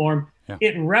in this form. Yeah.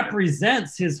 It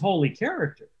represents his holy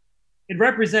character. It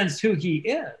represents who he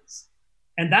is.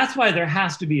 And that's why there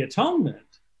has to be atonement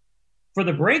for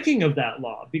the breaking of that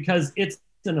law, because it's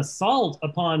an assault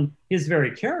upon his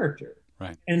very character.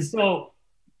 Right. And so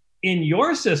in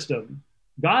your system,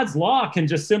 God's law can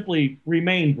just simply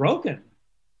remain broken,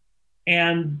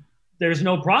 and there's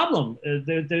no problem.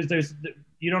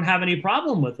 You don't have any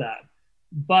problem with that.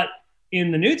 But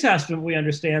in the New Testament, we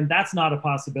understand that's not a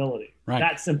possibility. Right.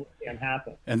 That simply can't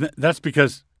happen. And that's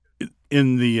because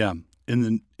in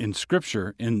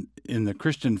Scripture, in the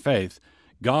Christian faith,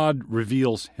 God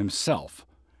reveals himself.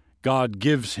 God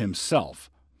gives himself.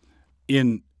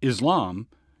 In Islam,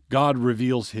 God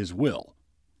reveals his will.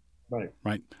 Right.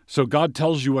 Right. So God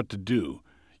tells you what to do.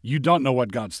 You don't know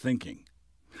what God's thinking.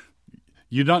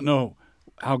 You don't know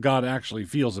how God actually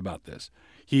feels about this.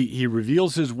 He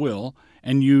reveals his will,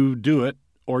 and you do it,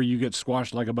 or you get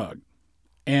squashed like a bug.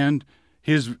 And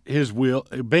his will,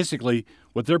 basically,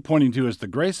 what they're pointing to as the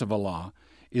grace of Allah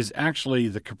is actually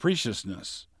the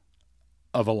capriciousness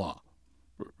of Allah.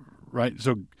 Right?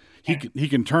 So he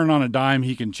can turn on a dime.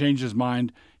 He can change his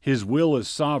mind. His will is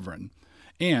sovereign.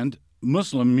 And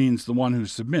Muslim means the one who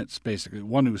submits, basically,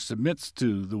 one who submits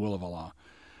to the will of Allah.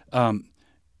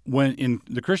 When in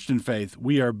the Christian faith,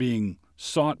 we are being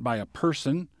sought by a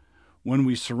person. When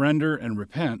we surrender and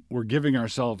repent, we're giving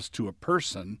ourselves to a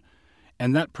person,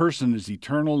 and that person is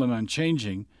eternal and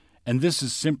unchanging, and this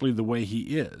is simply the way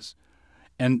he is.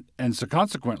 And so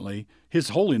consequently, his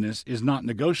holiness is not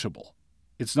negotiable.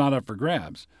 It's not up for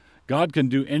grabs. God can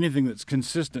do anything that's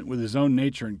consistent with his own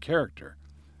nature and character.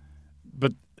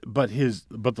 But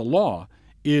the law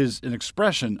is an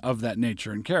expression of that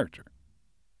nature and character.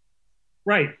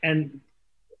 Right. And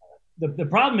the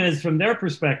problem is, from their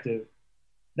perspective,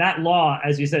 that law,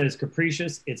 as you said, is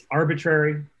capricious. It's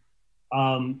arbitrary.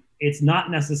 It's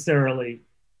not necessarily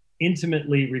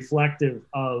intimately reflective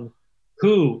of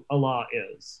who Allah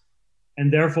is.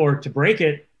 And therefore, to break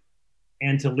it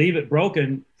and to leave it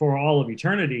broken for all of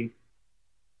eternity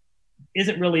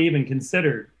isn't really even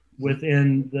considered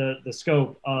within the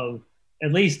scope of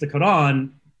at least the Quran.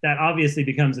 That obviously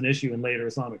becomes an issue in later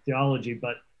Islamic theology,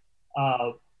 but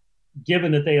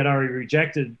given that they had already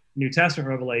rejected New Testament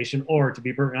revelation, or to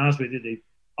be perfectly honest with you, the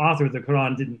author of the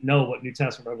Quran didn't know what New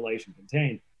Testament revelation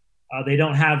contained. They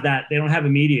don't have that. They don't have a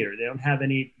mediator. They don't have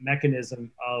any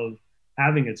mechanism of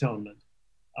having atonement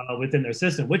within their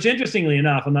system, which, interestingly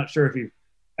enough, I'm not sure if you've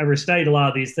ever studied a lot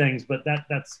of these things, but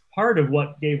that's part of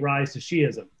what gave rise to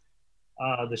Shi'ism.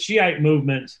 The Shiite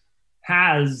movement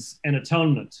has an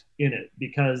atonement in it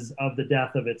because of the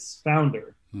death of its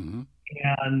founder. Mm-hmm.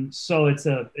 And so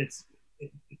it's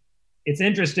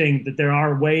interesting that there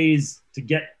are ways to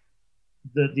get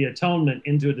the atonement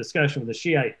into a discussion with a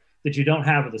Shiite that you don't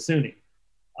have with a Sunni.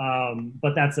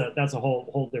 But that's a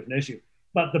whole different issue.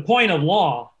 But the point of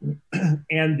law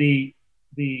and the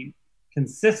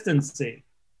consistency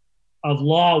of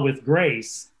law with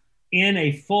grace in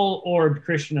a full-orbed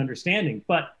Christian understanding.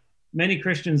 But many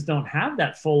Christians don't have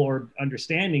that full-orbed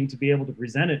understanding to be able to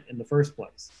present it in the first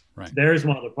place. Right. There's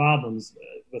one of the problems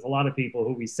with a lot of people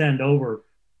who we send over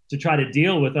to try to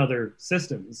deal with other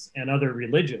systems and other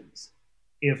religions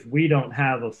if we don't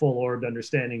have a full-orbed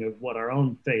understanding of what our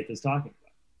own faith is talking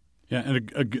about. Yeah,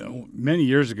 and many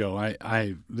years ago,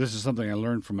 I this is something I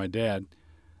learned from my dad.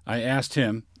 I asked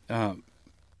him,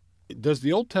 does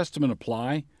the Old Testament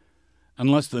apply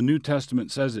unless the New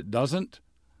Testament says it doesn't?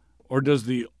 Or does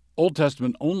the Old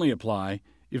Testament only apply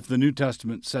if the New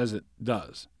Testament says it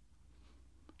does?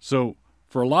 So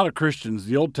for a lot of Christians,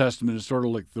 the Old Testament is sort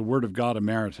of like the Word of God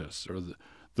emeritus, or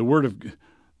the Word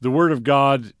of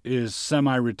God is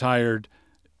semi-retired.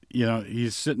 You know,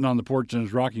 he's sitting on the porch in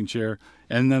his rocking chair,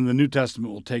 and then the New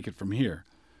Testament will take it from here.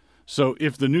 So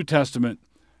if the New Testament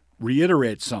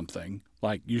reiterates something,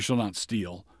 like you shall not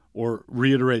steal, or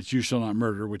reiterates you shall not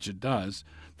murder, which it does,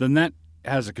 then that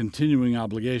has a continuing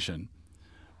obligation.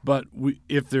 But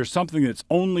if there's something that's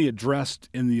only addressed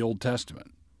in the Old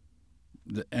Testament,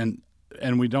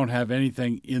 and we don't have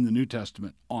anything in the New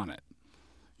Testament on it,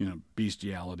 you know,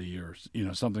 bestiality or, you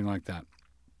know, something like that,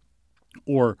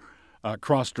 or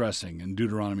cross-dressing in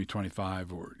Deuteronomy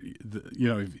 25, or, you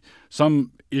know,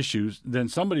 some issues, then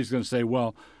somebody's going to say,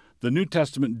 well, the New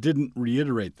Testament didn't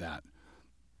reiterate that.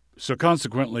 So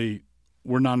consequently,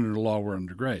 we're not under law, we're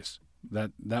under grace.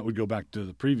 That would go back to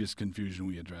the previous confusion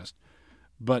we addressed.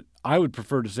 But I would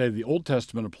prefer to say the Old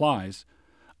Testament applies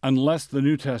unless the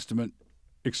New Testament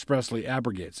expressly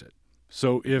abrogates it.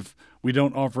 So if we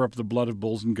don't offer up the blood of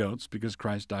bulls and goats because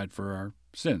Christ died for our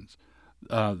sins,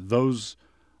 those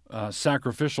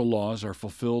sacrificial laws are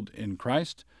fulfilled in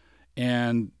Christ,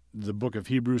 and the book of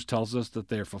Hebrews tells us that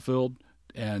they are fulfilled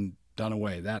and done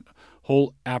away. That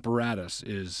whole apparatus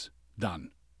is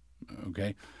done,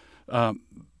 okay?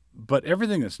 But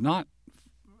everything that's not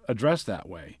addressed that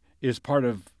way is part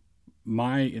of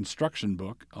my instruction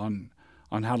book on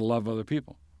how to love other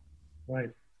people.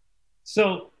 Right.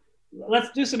 So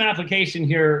let's do some application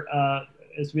here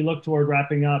as we look toward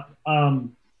wrapping up.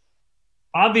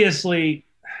 Obviously,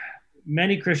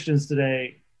 many Christians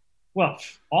today, well,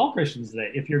 all Christians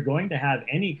today, if you're going to have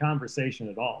any conversation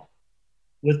at all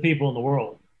with people in the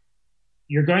world,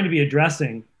 you're going to be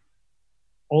addressing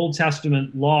Old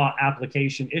Testament law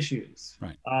application issues.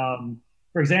 Right.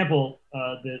 For example,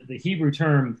 the Hebrew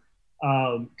term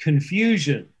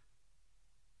confusion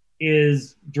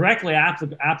is directly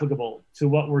applicable to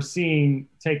what we're seeing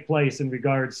take place in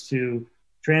regards to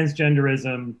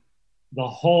transgenderism, the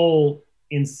whole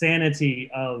insanity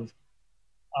of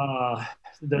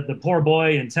the poor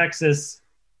boy in Texas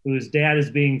whose dad is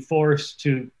being forced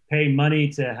to pay money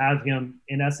to have him,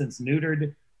 in essence,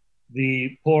 neutered,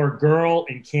 the poor girl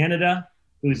in Canada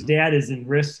whose dad is in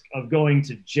risk of going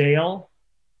to jail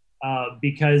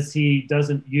because he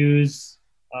doesn't use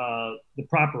the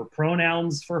proper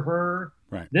pronouns for her.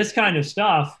 Right. This kind of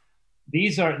stuff,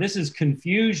 this is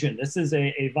confusion. This is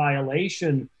a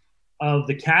violation of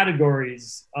the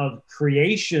categories of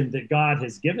creation that God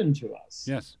has given to us.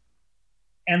 Yes.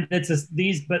 And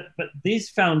these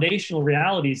foundational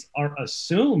realities are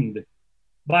assumed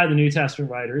by the New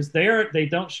Testament writers. They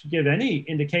don't give any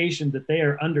indication that they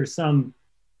are under some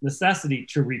necessity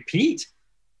to repeat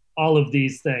all of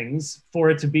these things for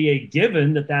it to be a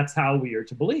given that that's how we are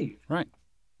to believe. Right.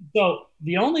 So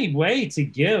the only way to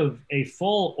give a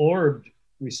full-orbed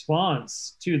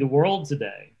response to the world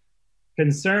today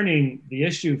concerning the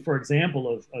issue, for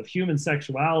example, of human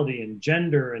sexuality and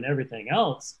gender and everything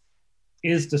else,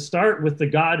 is to start with the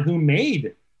God who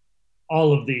made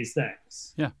all of these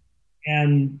things. Yeah.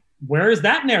 And where is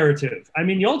that narrative? I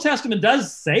mean, the Old Testament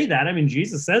does say that. I mean,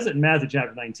 Jesus says it in Matthew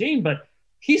chapter 19, but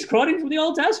he's quoting from the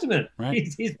Old Testament. Right.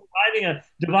 He's providing a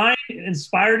divine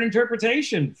inspired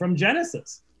interpretation from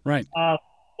Genesis. Right.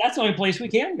 That's the only place we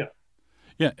can go.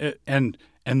 Yeah, and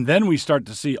then we start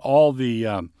to see all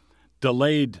the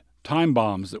delayed time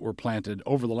bombs that were planted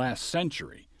over the last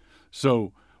century.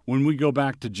 So when we go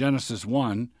back to Genesis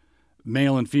 1,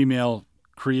 male and female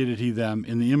created he them.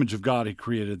 In the image of God he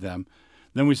created them.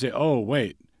 Then we say, oh,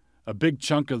 wait, a big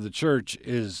chunk of the church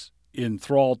is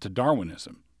enthralled to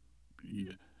Darwinism.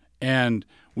 And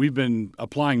we've been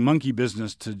applying monkey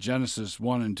business to Genesis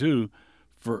 1 and 2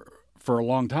 for a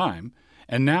long time.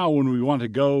 And now when we want to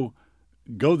go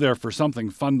there for something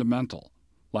fundamental,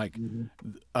 like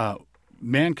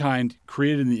mankind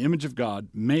created in the image of God,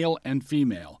 male and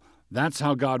female, that's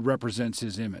how God represents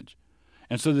his image.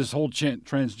 And so this whole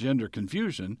transgender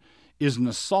confusion is an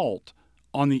assault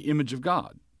on the image of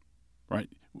God, right?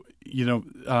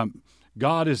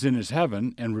 God is in his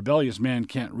heaven, and rebellious man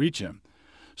can't reach him.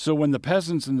 So when the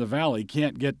peasants in the valley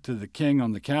can't get to the king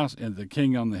on the castle, and the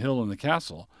king on the hill and the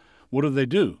castle, what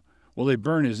do? Well, they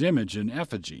burn his image in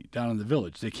effigy down in the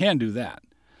village. They can do that.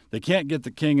 They can't get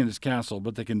the king in his castle,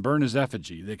 but they can burn his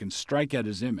effigy. They can strike at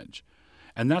his image.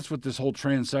 And that's what this whole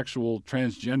transsexual,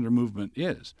 transgender movement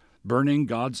is, burning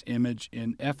God's image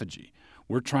in effigy.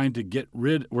 We're trying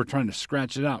to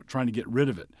scratch it out, trying to get rid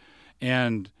of it.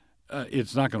 And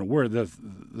it's not going to work.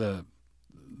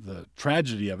 The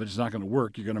tragedy of it is not going to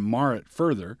work. You're going to mar it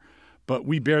further. But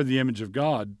we bear the image of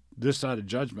God this side of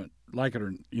judgment, like it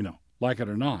or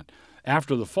not.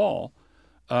 After the fall,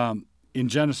 in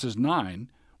Genesis 9,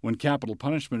 when capital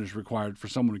punishment is required for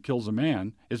someone who kills a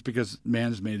man, it's because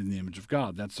man is made in the image of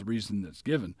God. That's the reason that's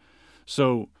given.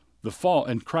 So the fall,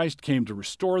 and Christ came to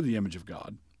restore the image of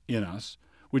God in us,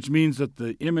 which means that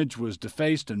the image was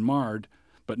defaced and marred,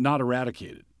 but not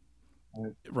eradicated.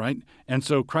 Right? And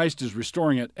so Christ is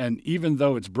restoring it, and even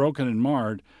though it's broken and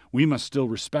marred, we must still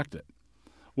respect it.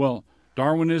 Well,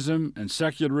 Darwinism and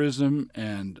secularism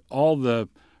and all the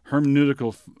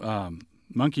hermeneutical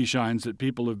monkey shines that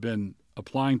people have been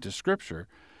applying to Scripture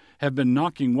have been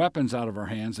knocking weapons out of our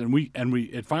hands, and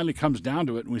it finally comes down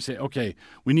to it, and we say, okay,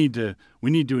 we need to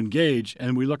engage,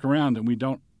 and we look around and we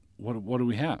don't. What do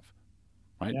we have,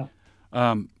 right?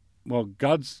 Yeah. Well,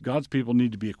 God's people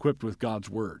need to be equipped with God's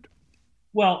word.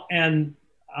 Well, and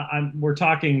we're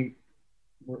preaching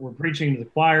to the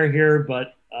choir here,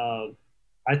 but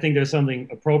I think there's something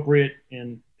appropriate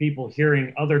in people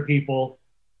hearing other people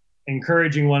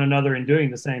encouraging one another and doing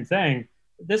the same thing.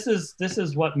 This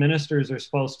is what ministers are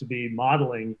supposed to be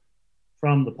modeling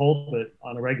from the pulpit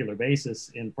on a regular basis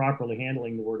in properly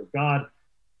handling the Word of God.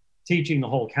 Teaching the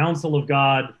whole counsel of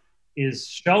God is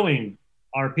showing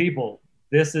our people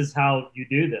this is how you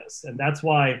do this. And that's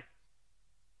why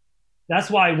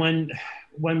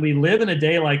when we live in a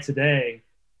day like today,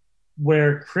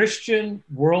 where Christian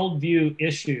worldview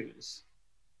issues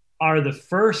are the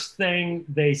first thing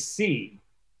they see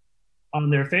on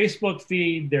their Facebook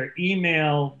feed, their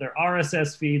email, their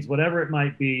RSS feeds, whatever it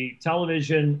might be,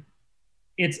 television,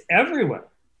 it's everywhere.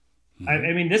 Mm-hmm.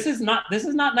 I mean, this is not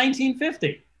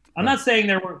 1950. I'm not saying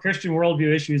there weren't Christian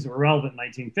worldview issues that were relevant in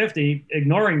 1950.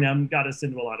 Ignoring them got us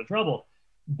into a lot of trouble.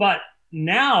 But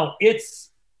now it's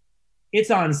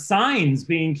on signs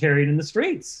being carried in the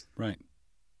streets. Right.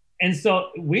 And so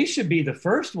we should be the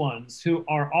first ones who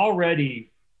are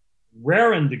already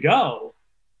raring to go.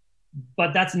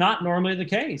 But that's not normally the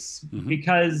case, mm-hmm.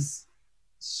 because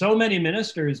so many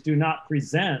ministers do not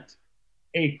present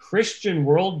a Christian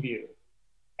worldview.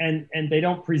 And they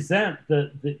don't present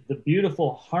the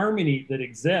beautiful harmony that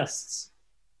exists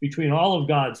between all of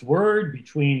God's word,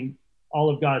 between all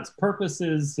of God's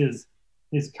purposes,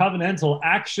 his covenantal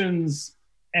actions.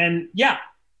 And yeah,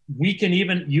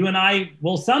 you and I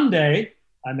will someday,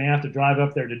 I may have to drive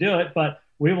up there to do it, but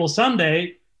we will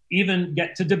someday even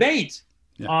get to debate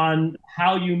on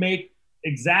how you make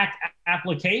exact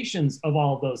applications of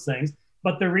all of those things.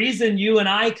 But the reason you and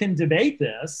I can debate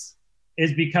this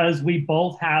is because we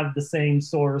both have the same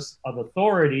source of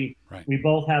authority. Right. We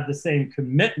both have the same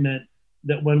commitment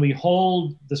that when we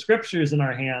hold the scriptures in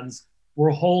our hands, we're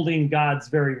holding God's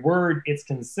very word. It's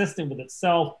consistent with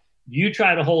itself. You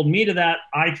try to hold me to that.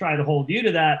 I try to hold you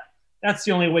to that. That's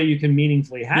the only way you can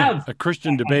meaningfully have a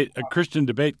Christian debate. A Christian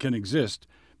debate can exist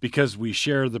because we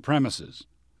share the premises.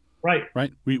 Right.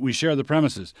 Right. We share the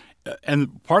premises.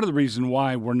 And part of the reason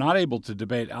why we're not able to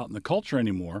debate out in the culture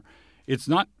anymore, it's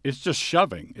just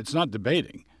shoving. It's not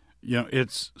debating.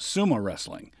 It's sumo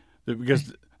wrestling,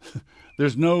 because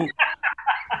there's no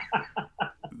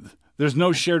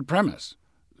shared premise.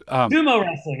 Sumo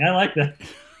wrestling. I like that.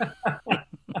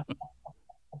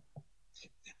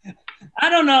 I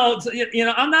don't know.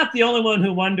 I'm not the only one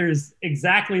who wonders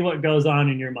exactly what goes on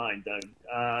in your mind, Doug.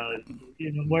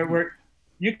 Where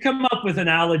you come up with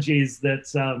analogies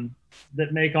that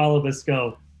make all of us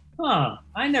go, huh,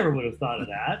 I never would have thought of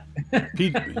that.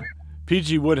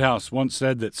 P.G. Woodhouse once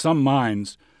said that some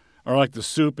minds are like the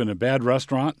soup in a bad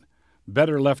restaurant,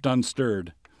 better left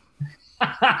unstirred.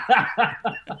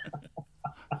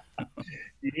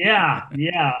 Yeah,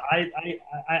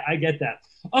 I get that.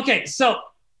 Okay, so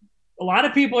a lot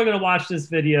of people are going to watch this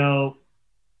video.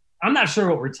 I'm not sure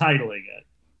what we're titling it.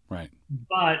 Right.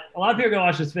 But a lot of people are going to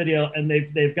watch this video, and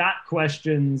they've got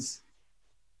questions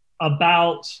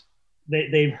about,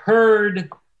 they've heard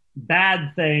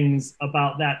bad things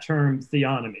about that term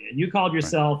theonomy. And you called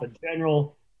yourself a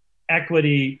general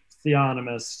equity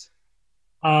theonomist.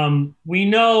 We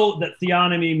know that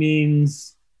theonomy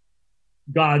means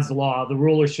God's law, the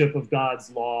rulership of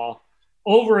God's law,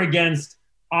 over against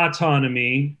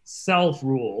autonomy,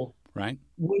 self-rule. Right.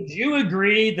 Would you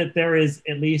agree that there is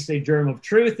at least a germ of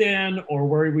truth in, or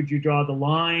where would you draw the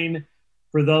line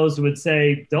for those who would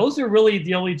say those are really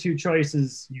the only two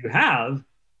choices you have,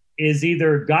 is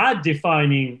either God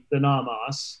defining the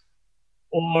nomos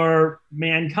or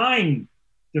mankind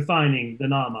defining the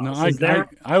nomos? No,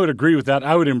 I would agree with that.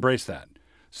 I would embrace that.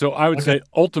 So I would say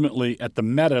ultimately at the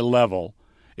meta level,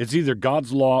 it's either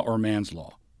God's law or man's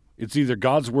law. It's either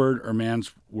God's word or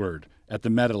man's word at the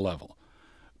meta level.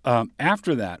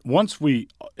 After that,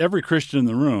 every Christian in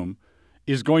the room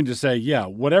is going to say, yeah,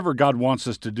 whatever God wants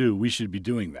us to do, we should be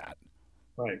doing that.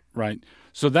 Right.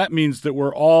 So that means that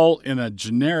we're all, in a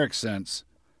generic sense,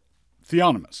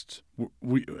 theonomists.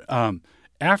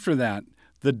 After that,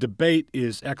 the debate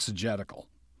is exegetical.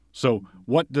 So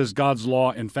what does God's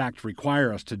law, in fact,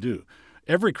 require us to do?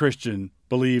 Every Christian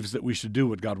believes that we should do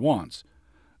what God wants,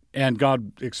 and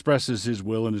God expresses his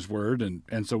will in his word,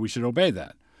 and so we should obey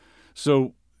that.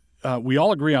 So we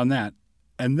all agree on that.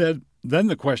 And then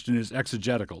the question is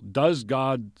exegetical. Does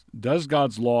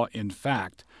God's law, in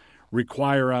fact,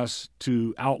 require us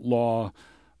to outlaw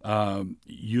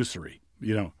usury?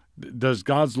 Does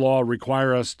God's law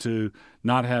require us to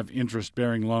not have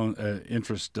interest-bearing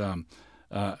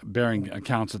bearing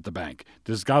accounts at the bank?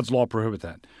 Does God's law prohibit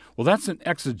that? Well, that's an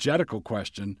exegetical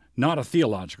question, not a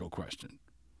theological question.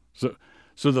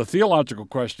 So the theological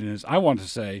question is, I want to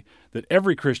say that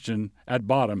every Christian at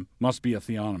bottom must be a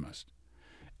theonomist.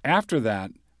 After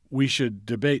that, we should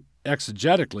debate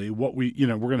exegetically what we're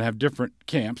going to have different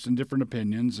camps and different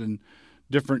opinions and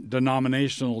different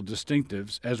denominational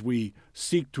distinctives as we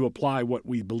seek to apply what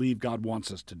we believe God wants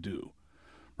us to do,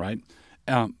 right?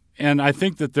 And I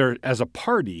think that as a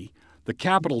party, the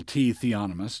capital T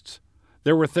theonomists,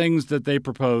 there were things that they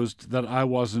proposed that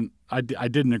I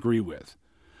didn't agree with.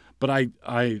 But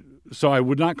so I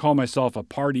would not call myself a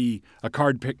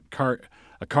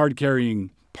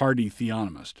card-carrying party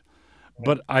theonomist.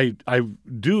 But I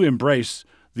do embrace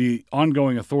the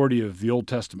ongoing authority of the Old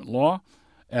Testament law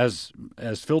as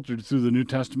filtered through the New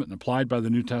Testament and applied by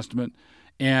the New Testament,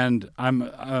 and I'm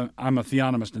a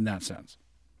theonomist in that sense.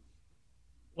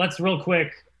 Let's real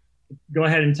quick go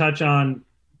ahead and touch on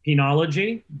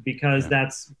penology, because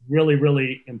that's really,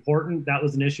 really important. That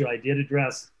was an issue I did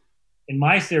address in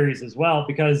my series as well,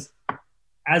 because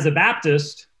as a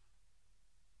Baptist,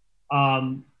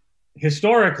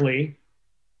 historically,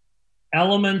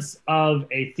 elements of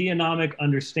a theonomic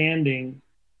understanding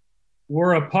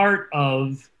were a part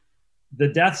of the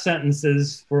death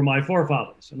sentences for my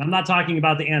forefathers. And I'm not talking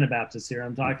about the Anabaptists here.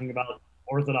 I'm talking about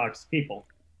Orthodox people.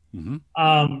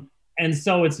 Mm-hmm. And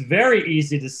so it's very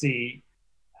easy to see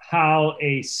how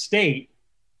a state,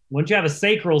 once you have a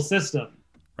sacral system,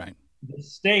 right, the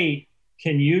state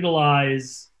can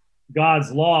utilize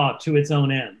God's law to its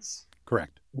own ends.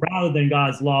 Correct. Rather than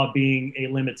God's law being a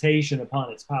limitation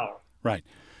upon its power. Right.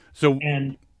 So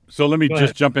let me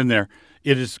just jump in there.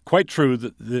 It is quite true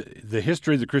that the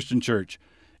history of the Christian church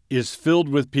is filled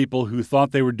with people who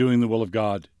thought they were doing the will of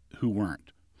God who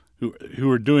weren't, who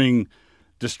were doing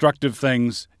destructive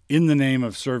things in the name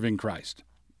of serving Christ.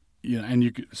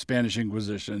 And Spanish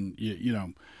Inquisition,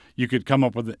 you could come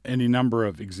up with any number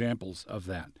of examples of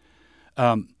that.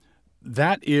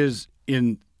 That is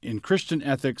in Christian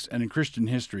ethics and in Christian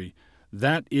history,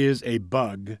 that is a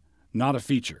bug, not a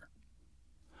feature.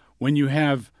 When you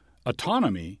have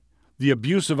autonomy, the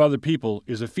abuse of other people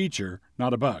is a feature,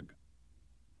 not a bug.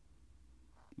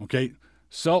 Okay,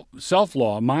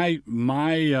 self-law, my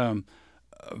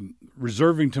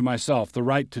reserving to myself the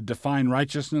right to define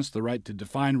righteousness, the right to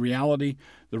define reality,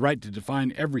 the right to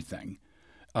define everything.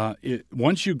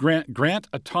 Once you grant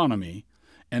autonomy,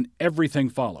 and everything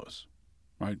follows,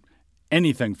 right?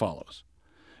 Anything follows.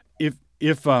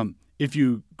 If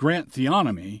you grant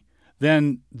theonomy,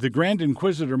 then the Grand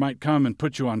Inquisitor might come and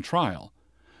put you on trial.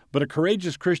 But a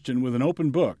courageous Christian with an open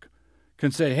book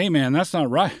can say, hey, man, that's not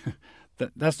right.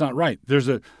 That's not right. There's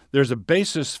a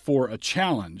basis for a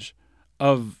challenge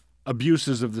of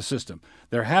abuses of the system.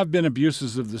 There have been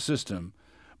abuses of the system,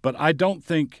 but I don't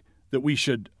think that we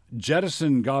should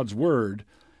jettison God's word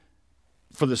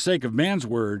for the sake of man's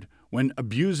word when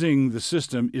abusing the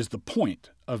system is the point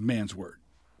of man's word.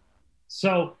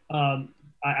 So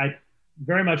I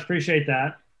very much appreciate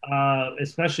that,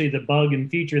 especially the bug and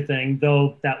feature thing,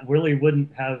 though that really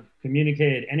wouldn't have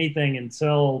communicated anything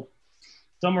until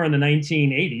somewhere in the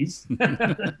 1980s.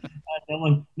 No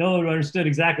one understood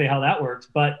exactly how that works.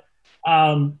 But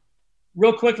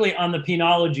real quickly on the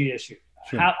penology issue,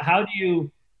 sure. How do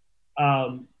you,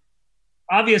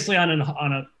 obviously on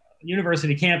a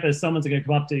university campus, someone's going to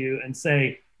come up to you and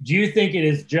say, do you think it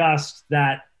is just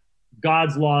that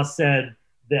God's law said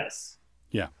this?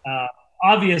 Yeah.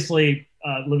 Obviously,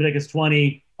 Leviticus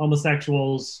 20,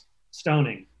 homosexuals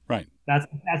stoning. Right. That's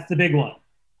the big one.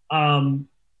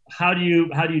 How do you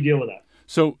deal with that?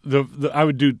 So I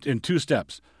would do in 2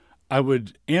 steps. I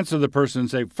would answer the person and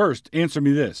say, first, answer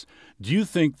me this. Do you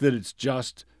think that it's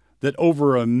just that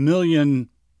over 1 million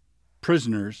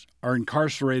prisoners are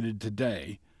incarcerated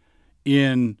today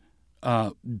in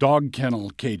dog kennel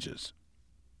cages?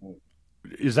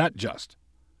 Is that just?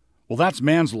 Well, that's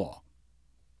man's law.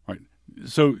 Right.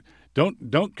 So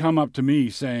don't come up to me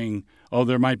saying, oh,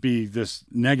 there might be this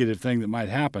negative thing that might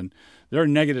happen. There are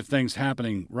negative things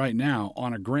happening right now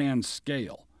on a grand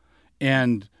scale.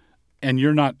 And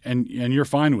you're not, and you're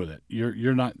fine with it.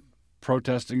 You're not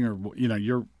protesting, or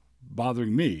you're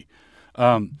bothering me.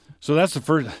 So that's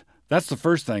the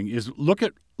first thing is look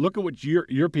at what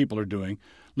your people are doing.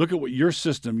 Look at what your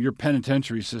system, your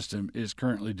penitentiary system, is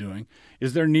currently doing.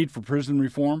 Is there a need for prison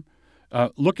reform?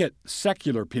 Look at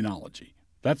secular penology.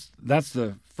 That's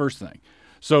the first thing.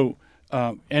 So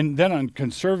and then in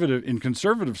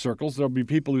conservative circles, there'll be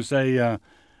people who say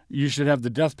you should have the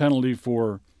death penalty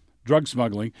for drug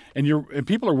smuggling, and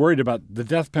people are worried about the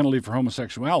death penalty for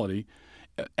homosexuality,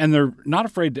 and they're not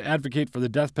afraid to advocate for the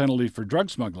death penalty for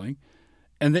drug smuggling,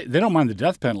 and they don't mind the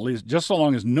death penalty just so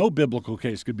long as no biblical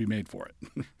case could be made for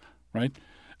it, right?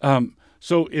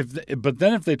 So but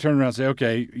then if they turn around and say,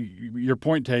 okay, your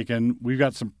point taken, we've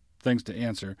got some things to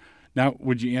answer. Now,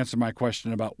 would you answer my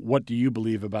question about what do you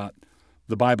believe about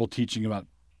the Bible teaching about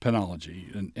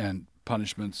penology and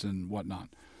punishments and whatnot?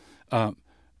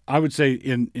 I would say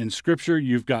in Scripture,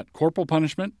 you've got corporal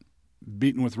punishment,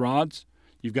 beaten with rods,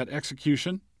 you've got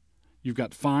execution, you've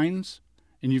got fines,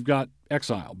 and you've got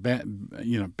exile,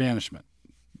 banishment.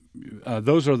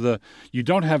 Those are you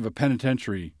don't have a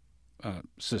penitentiary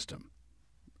system.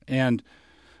 And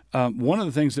one of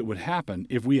the things that would happen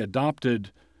if we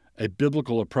adopted a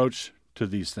biblical approach to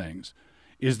these things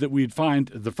is that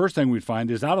the first thing we'd find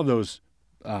is out of those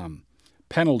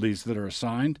penalties that are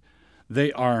assigned,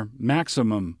 they are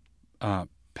maximum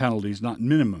penalties, not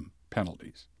minimum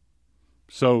penalties.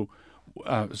 So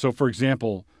for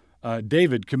example,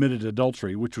 David committed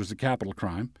adultery, which was a capital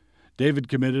crime. David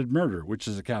committed murder, which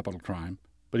is a capital crime,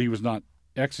 but he was not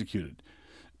executed.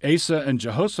 Asa and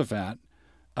Jehoshaphat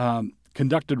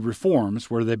conducted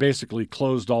reforms where they basically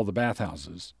closed all the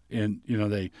bathhouses, and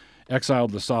they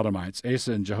exiled the Sodomites,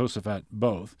 Asa and Jehoshaphat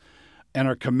both, and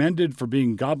are commended for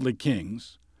being godly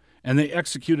kings, and they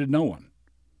executed no one.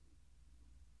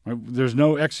 There's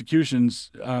no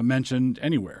executions mentioned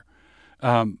anywhere,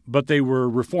 but they were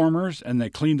reformers, and they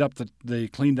cleaned up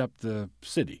the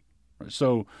city.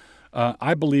 So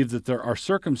I believe that there are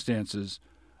circumstances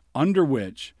under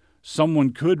which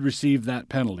someone could receive that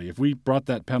penalty. If we brought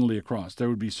that penalty across, there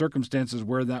would be circumstances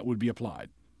where that would be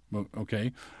applied.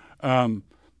 Okay,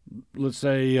 let's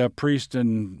say a priest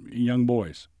and young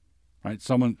boys, right?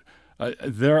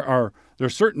 There are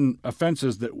certain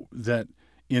offenses that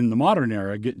in the modern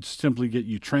era simply get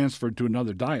you transferred to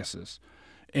another diocese,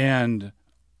 and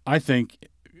I think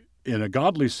in a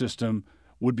godly system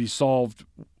would be solved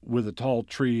with a tall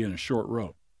tree and a short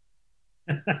rope.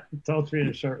 Tall tree and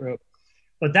a short rope.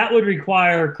 But that would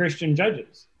require Christian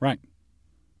judges. Right.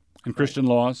 And Christian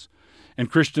laws, and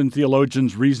Christian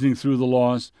theologians reasoning through the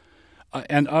laws,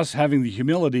 and us having the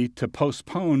humility to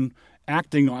postpone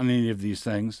acting on any of these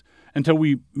things until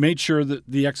we made sure that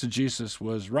the exegesis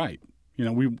was right.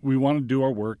 We want to do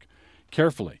our work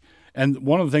carefully. And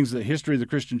one of the things that the history of the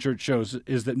Christian church shows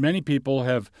is that many people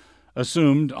have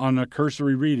assumed on a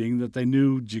cursory reading that they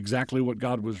knew exactly what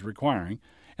God was requiring.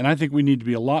 And I think we need to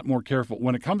be a lot more careful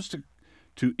when it comes to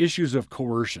issues of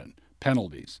coercion,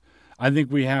 penalties. I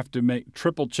think we have to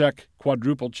triple check,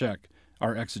 quadruple check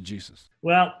our exegesis.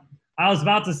 Well, I was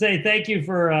about to say thank you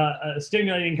for a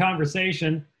stimulating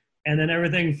conversation, and then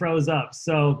everything froze up.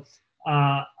 So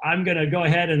I'm going to go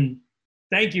ahead and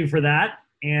thank you for that,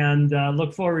 and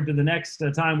look forward to the next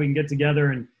time we can get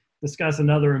together and discuss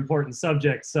another important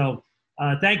subject. So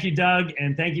thank you, Doug,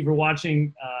 and thank you for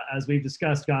watching as we've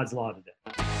discussed God's Law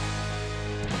today.